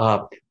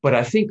 But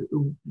I think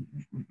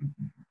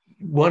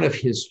one of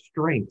his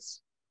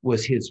strengths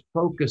was his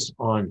focus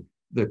on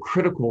the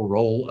critical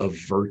role of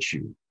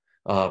virtue,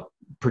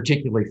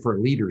 particularly for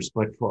leaders,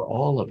 but for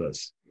all of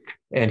us.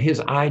 And his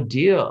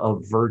idea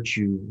of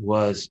virtue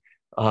was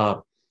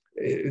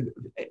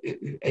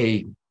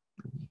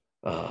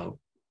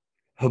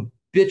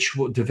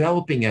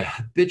developing a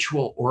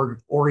habitual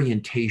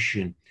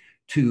orientation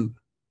to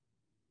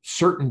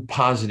certain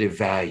positive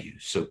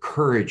values. So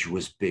courage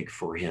was big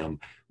for him,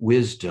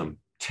 wisdom,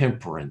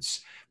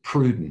 temperance,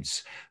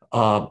 prudence.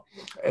 But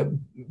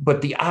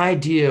the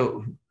idea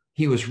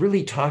he was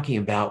really talking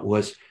about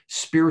was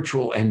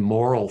spiritual and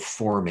moral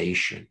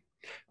formation.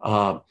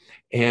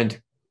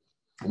 And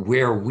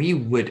where we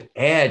would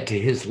add to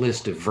his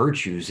list of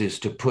virtues is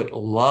to put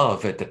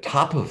love at the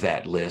top of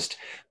that list,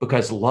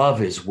 because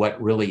love is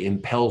what really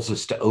impels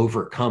us to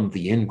overcome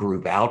the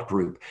in-group,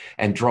 out-group,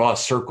 and draw a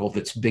circle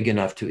that's big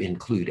enough to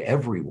include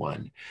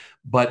everyone.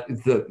 But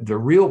the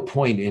real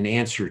point in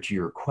answer to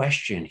your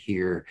question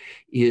here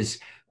is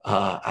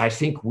I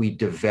think we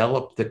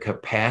develop the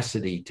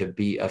capacity to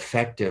be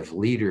effective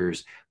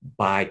leaders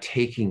by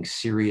taking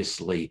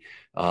seriously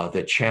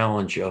the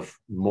challenge of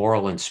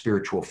moral and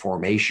spiritual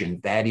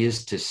formation. That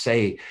is to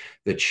say,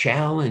 the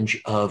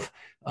challenge of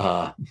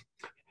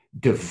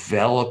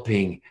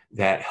developing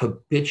that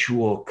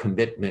habitual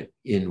commitment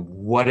in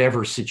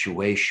whatever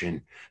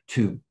situation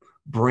to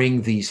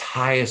bring these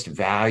highest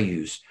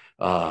values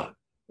to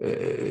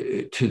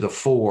the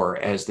fore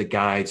as the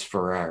guides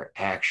for our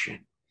action.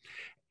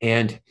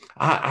 And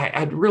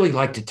I'd really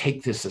like to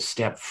take this a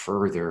step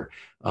further.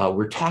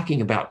 We're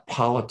talking about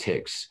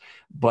politics,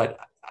 but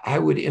I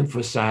would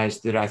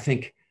emphasize that I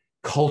think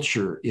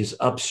culture is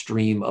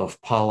upstream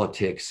of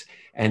politics,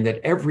 and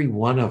that every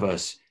one of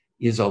us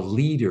is a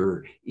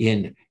leader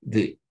in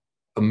the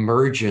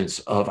emergence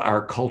of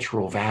our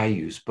cultural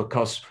values.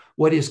 Because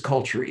what is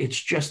culture? It's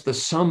just the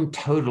sum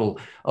total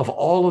of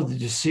all of the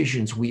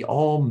decisions we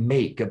all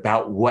make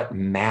about what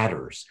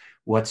matters,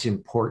 what's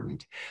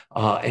important.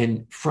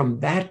 And from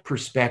that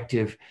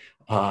perspective,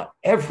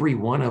 every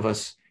one of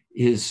us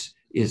is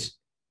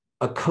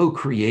a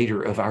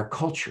co-creator of our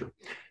culture.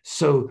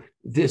 So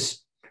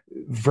this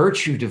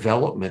virtue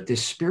development,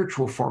 this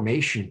spiritual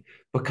formation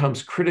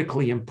becomes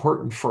critically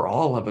important for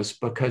all of us,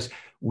 because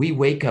we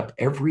wake up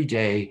every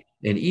day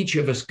and each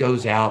of us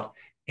goes out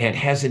and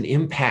has an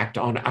impact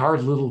on our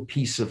little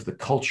piece of the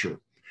culture.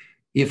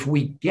 If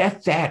we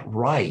get that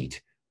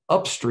right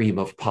upstream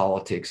of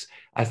politics,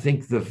 I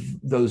think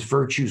those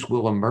virtues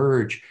will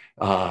emerge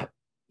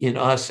in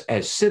us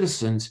as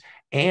citizens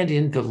and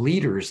in the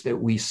leaders that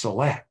we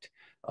select.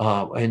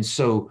 And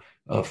so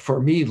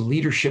for me,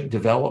 leadership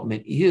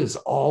development is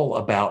all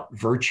about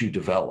virtue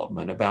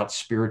development, about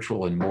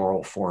spiritual and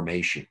moral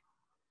formation.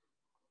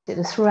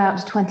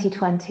 Throughout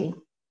 2020,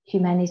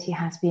 humanity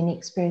has been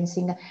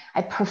experiencing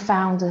a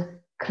profound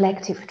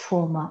collective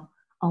trauma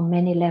on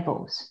many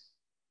levels.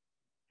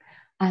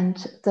 And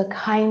the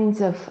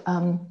kinds of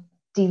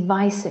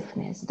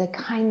divisiveness, the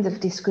kind of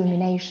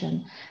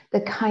discrimination,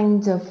 the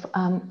kind of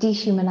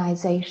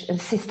dehumanization,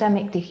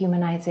 systemic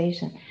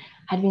dehumanization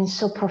had been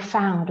so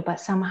profound, but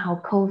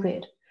somehow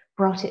COVID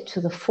brought it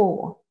to the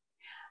fore.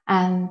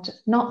 And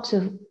not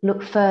to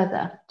look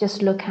further,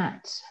 just look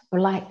at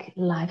Black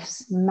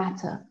Lives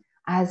Matter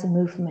as a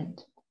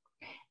movement.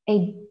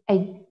 A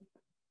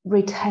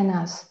return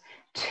us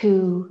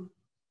to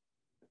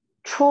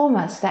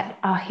traumas that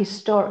are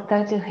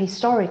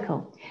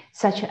historical,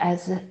 such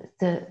as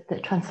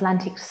the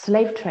transatlantic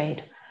slave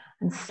trade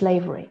and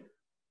slavery.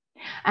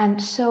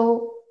 And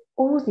so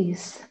all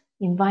these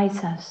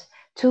invite us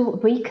to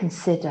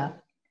reconsider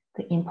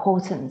the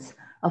importance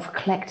of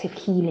collective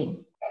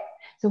healing.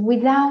 So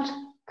without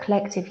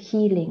collective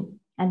healing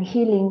and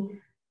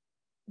healing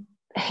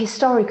a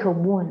historical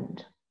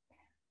wound,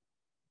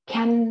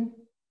 can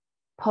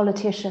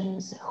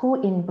politicians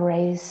who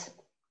embrace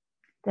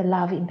the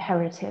love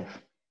imperative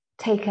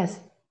take us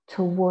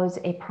towards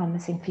a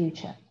promising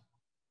future?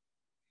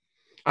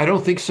 I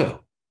don't think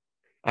so.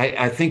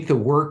 I think the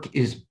work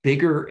is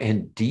bigger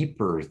and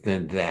deeper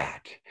than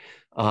that.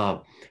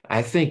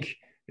 I think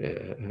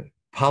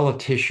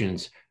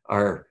politicians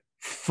are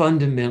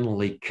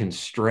fundamentally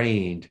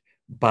constrained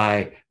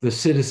by the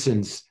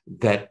citizens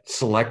that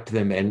select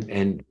them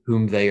and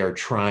whom they are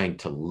trying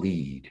to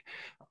lead.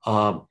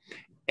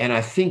 And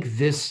I think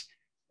this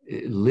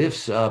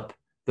lifts up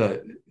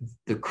the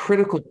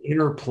critical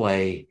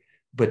interplay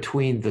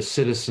between the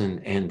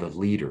citizen and the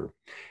leader.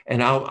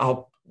 And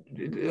I'll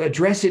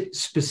address it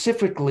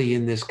specifically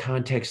in this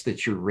context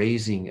that you're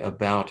raising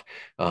about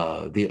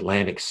the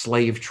Atlantic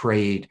slave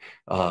trade,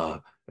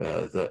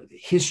 the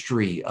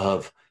history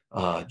of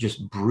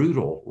just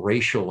brutal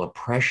racial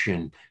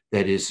oppression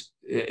that is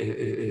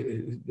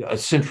a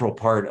central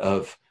part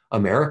of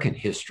American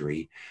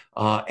history,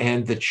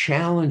 and the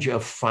challenge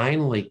of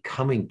finally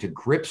coming to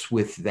grips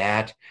with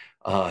that,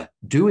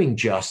 doing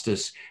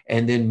justice,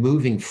 and then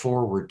moving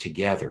forward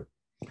together.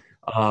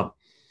 I'll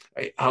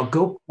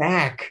go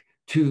back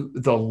to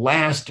the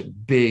last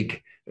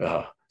big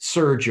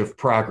surge of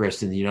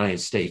progress in the United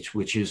States,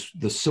 which is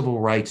the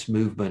civil rights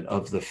movement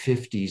of the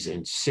 50s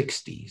and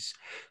 60s,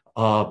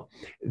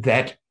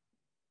 that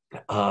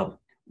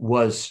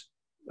was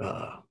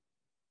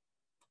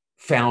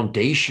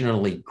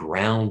foundationally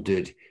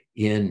grounded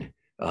in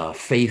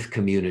faith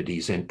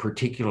communities, and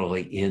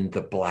particularly in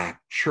the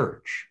Black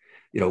church.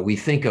 You know, we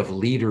think of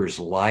leaders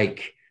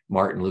like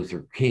Martin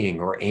Luther King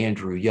or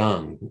Andrew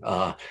Young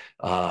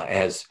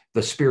as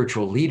the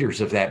spiritual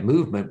leaders of that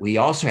movement. We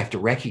also have to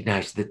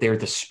recognize that they're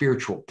the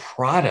spiritual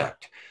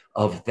product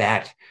of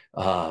that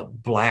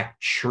Black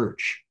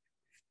church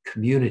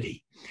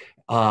community.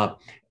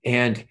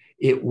 And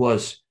it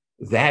was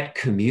that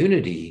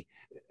community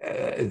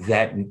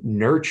that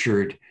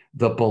nurtured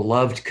the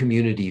beloved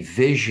community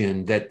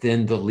vision that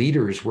then the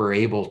leaders were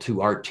able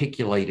to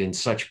articulate in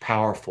such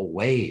powerful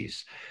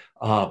ways.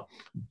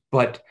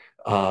 But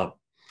a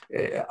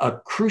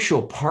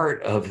crucial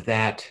part of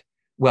that,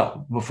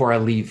 well, before I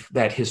leave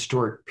that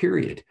historic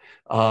period,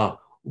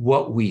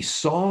 what we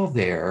saw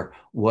there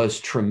was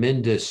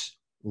tremendous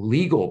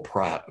legal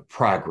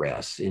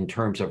progress in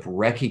terms of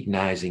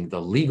recognizing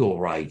the legal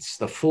rights,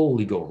 the full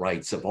legal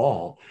rights of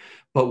all.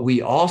 But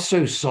we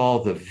also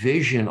saw the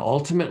vision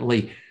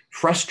ultimately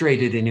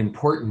frustrated in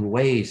important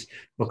ways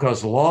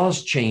because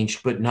laws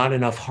changed, but not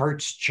enough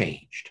hearts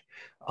changed.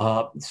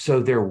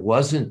 So there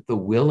wasn't the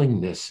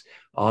willingness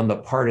on the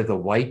part of the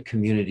white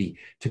community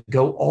to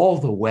go all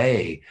the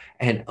way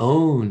and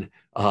own,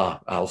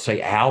 I'll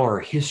say, our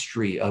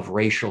history of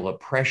racial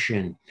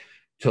oppression,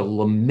 to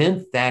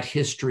lament that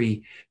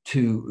history,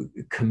 to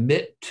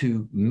commit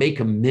to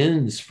make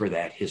amends for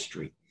that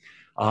history.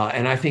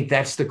 And I think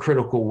that's the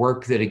critical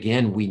work that,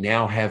 again, we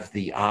now have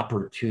the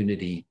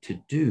opportunity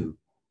to do.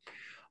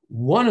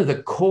 one of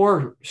the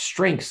core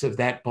strengths of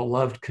that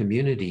beloved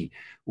community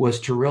was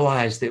to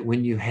realize that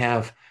when you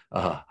have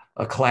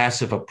a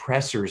class of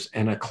oppressors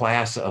and a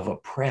class of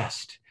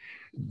oppressed,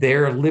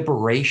 their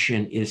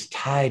liberation is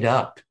tied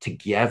up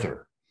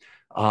together.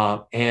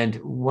 And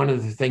one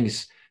of the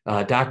things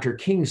Dr.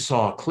 King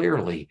saw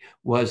clearly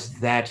was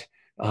that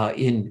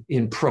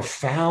in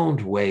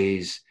profound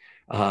ways,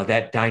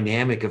 that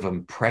dynamic of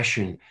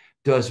oppression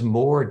does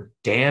more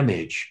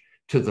damage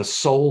to the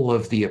soul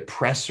of the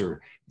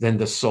oppressor than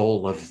the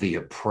soul of the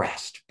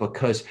oppressed.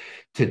 Because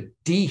to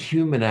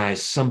dehumanize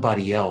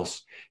somebody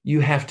else, you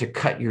have to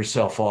cut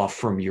yourself off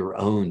from your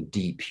own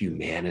deep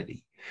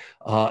humanity.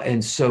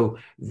 And so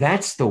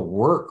that's the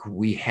work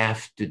we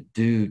have to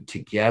do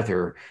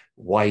together,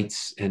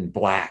 whites and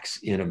blacks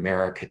in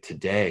America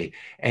today.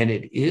 And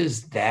it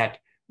is that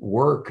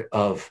work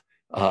of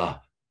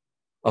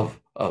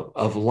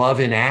love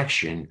in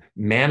action,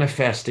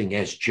 manifesting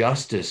as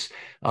justice,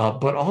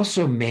 but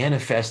also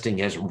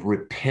manifesting as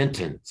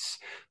repentance,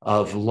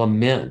 of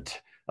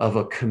lament, of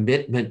a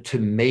commitment to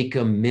make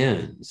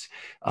amends.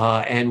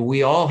 And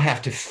we all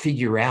have to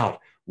figure out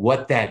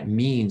what that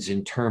means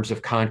in terms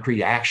of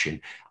concrete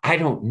action. I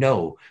don't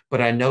know,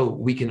 but I know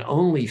we can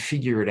only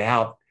figure it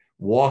out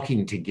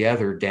walking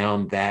together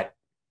down that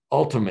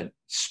ultimate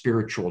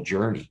spiritual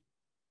journey.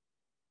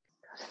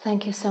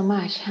 Thank you so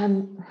much.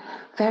 I'm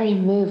very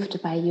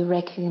moved by your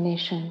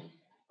recognition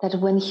that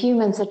when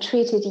humans are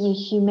treated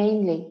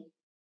inhumanely,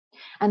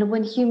 and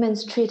when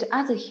humans treat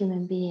other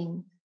human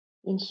beings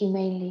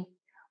inhumanely,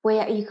 we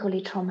are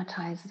equally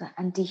traumatized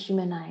and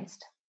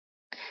dehumanized.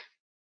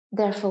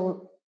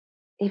 Therefore,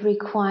 it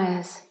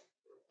requires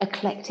a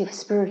collective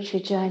spiritual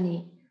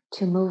journey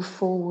to move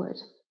forward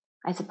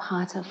as a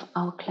part of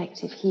our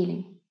collective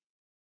healing.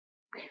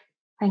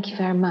 Thank you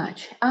very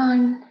much.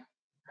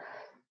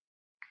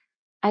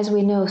 As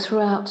we know,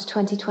 throughout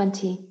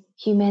 2020,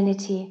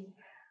 humanity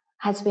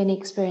has been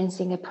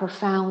experiencing a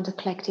profound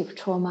collective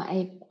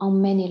trauma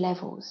on many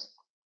levels,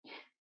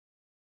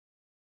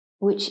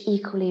 which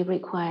equally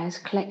requires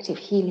collective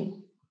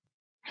healing.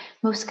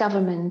 Most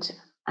government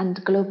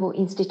and global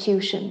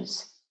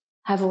institutions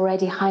have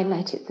already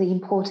highlighted the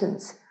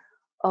importance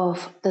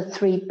of the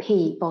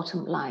 3P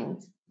bottom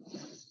lines: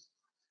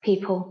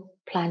 people,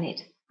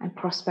 planet, and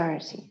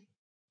prosperity.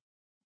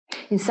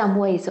 In some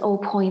ways, all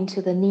point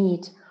to the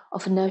need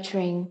of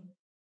nurturing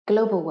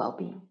global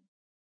well-being.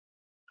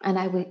 And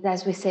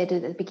as we said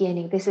at the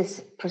beginning, this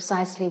is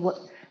precisely what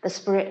the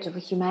Spirit of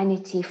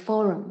Humanity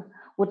Forum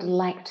would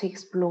like to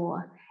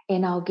explore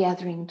in our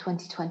gathering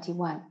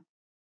 2021.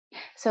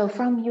 So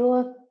from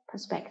your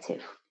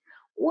perspective,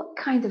 what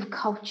kind of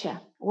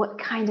culture, what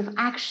kind of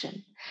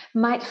action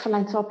might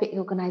philanthropic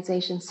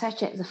organizations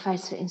such as the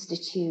Fetzer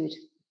Institute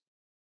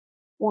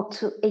want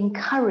to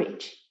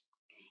encourage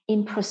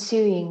in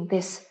pursuing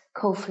this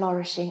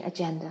co-flourishing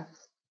agenda?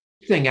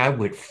 The thing I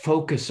would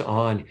focus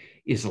on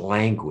is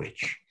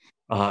language,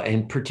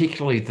 and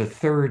particularly the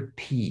third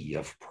P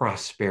of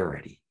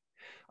prosperity.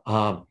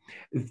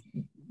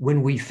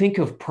 When we think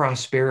of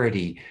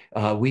prosperity,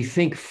 we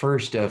think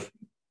first of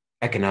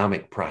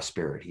economic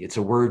prosperity. It's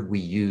a word we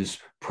use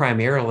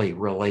primarily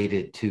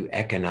related to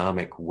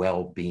economic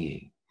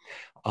well-being.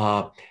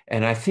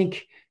 And I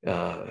think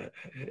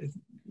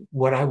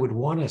what I would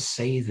want to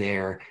say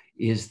there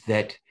is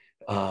that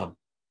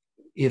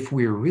if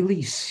we're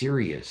really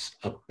serious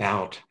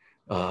about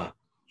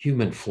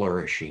human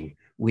flourishing,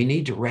 we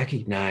need to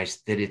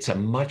recognize that it's a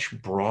much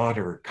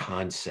broader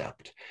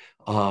concept.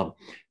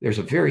 There's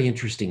a very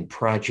interesting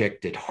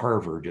project at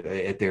Harvard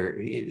at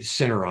their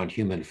Center on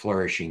Human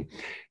Flourishing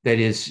that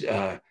is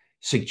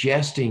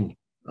suggesting,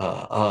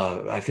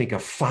 I think, a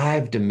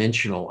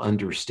 5-dimensional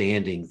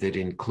understanding that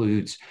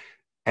includes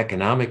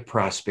economic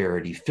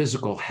prosperity,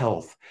 physical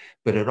health,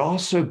 but it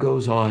also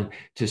goes on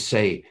to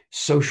say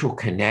social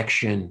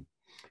connection,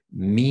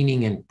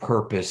 meaning and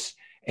purpose,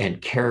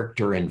 and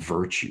character and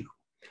virtue.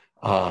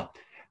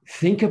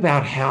 Think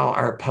about how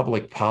our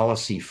public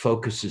policy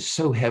focuses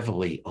so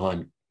heavily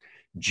on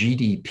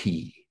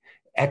GDP,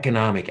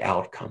 economic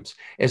outcomes.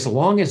 As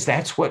long as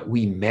that's what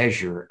we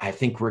measure, I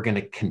think we're going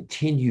to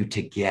continue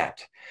to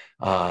get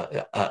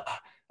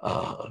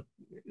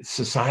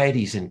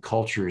societies and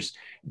cultures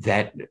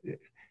that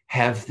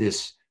have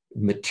this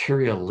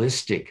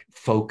materialistic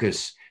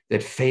focus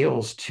that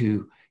fails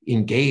to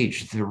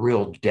engage the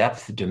real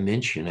depth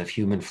dimension of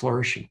human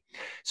flourishing.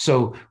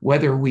 So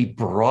whether we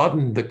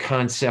broaden the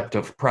concept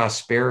of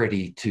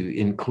prosperity to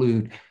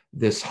include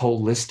this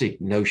holistic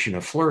notion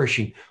of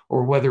flourishing,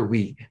 or whether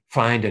we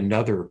find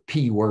another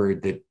P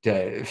word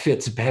that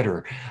fits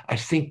better, I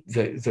think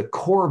the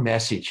core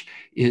message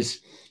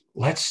is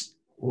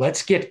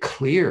let's get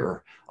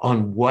clear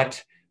on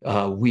what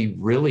we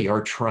really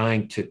are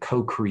trying to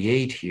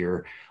co-create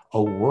here,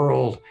 a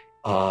world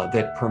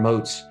that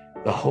promotes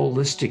the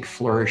holistic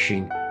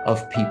flourishing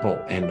of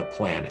people and the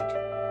planet.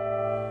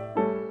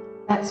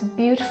 That's a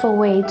beautiful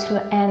way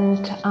to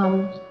end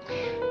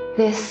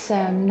this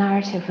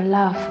narrative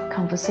love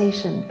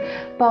conversation.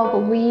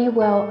 Bob, we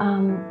will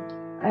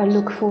I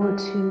look forward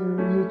to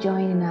you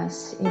joining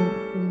us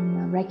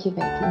in Reykjavik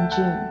in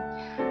June.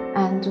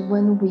 And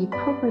when we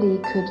probably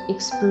could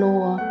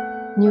explore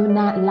new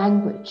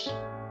language,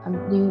 a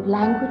new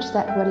language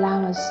that will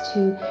allow us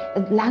to, a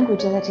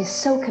language that is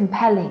so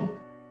compelling,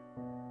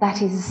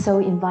 that is so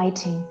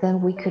inviting,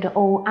 then we could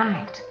all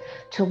act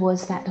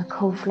towards that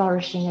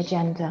co-flourishing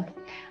agenda.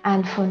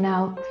 And for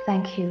now,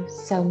 thank you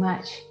so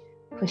much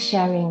for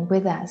sharing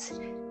with us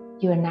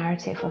your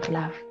narrative of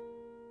love.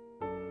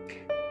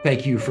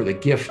 Thank you for the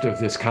gift of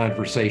this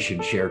conversation,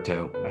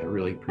 Scherto. I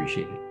really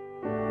appreciate it.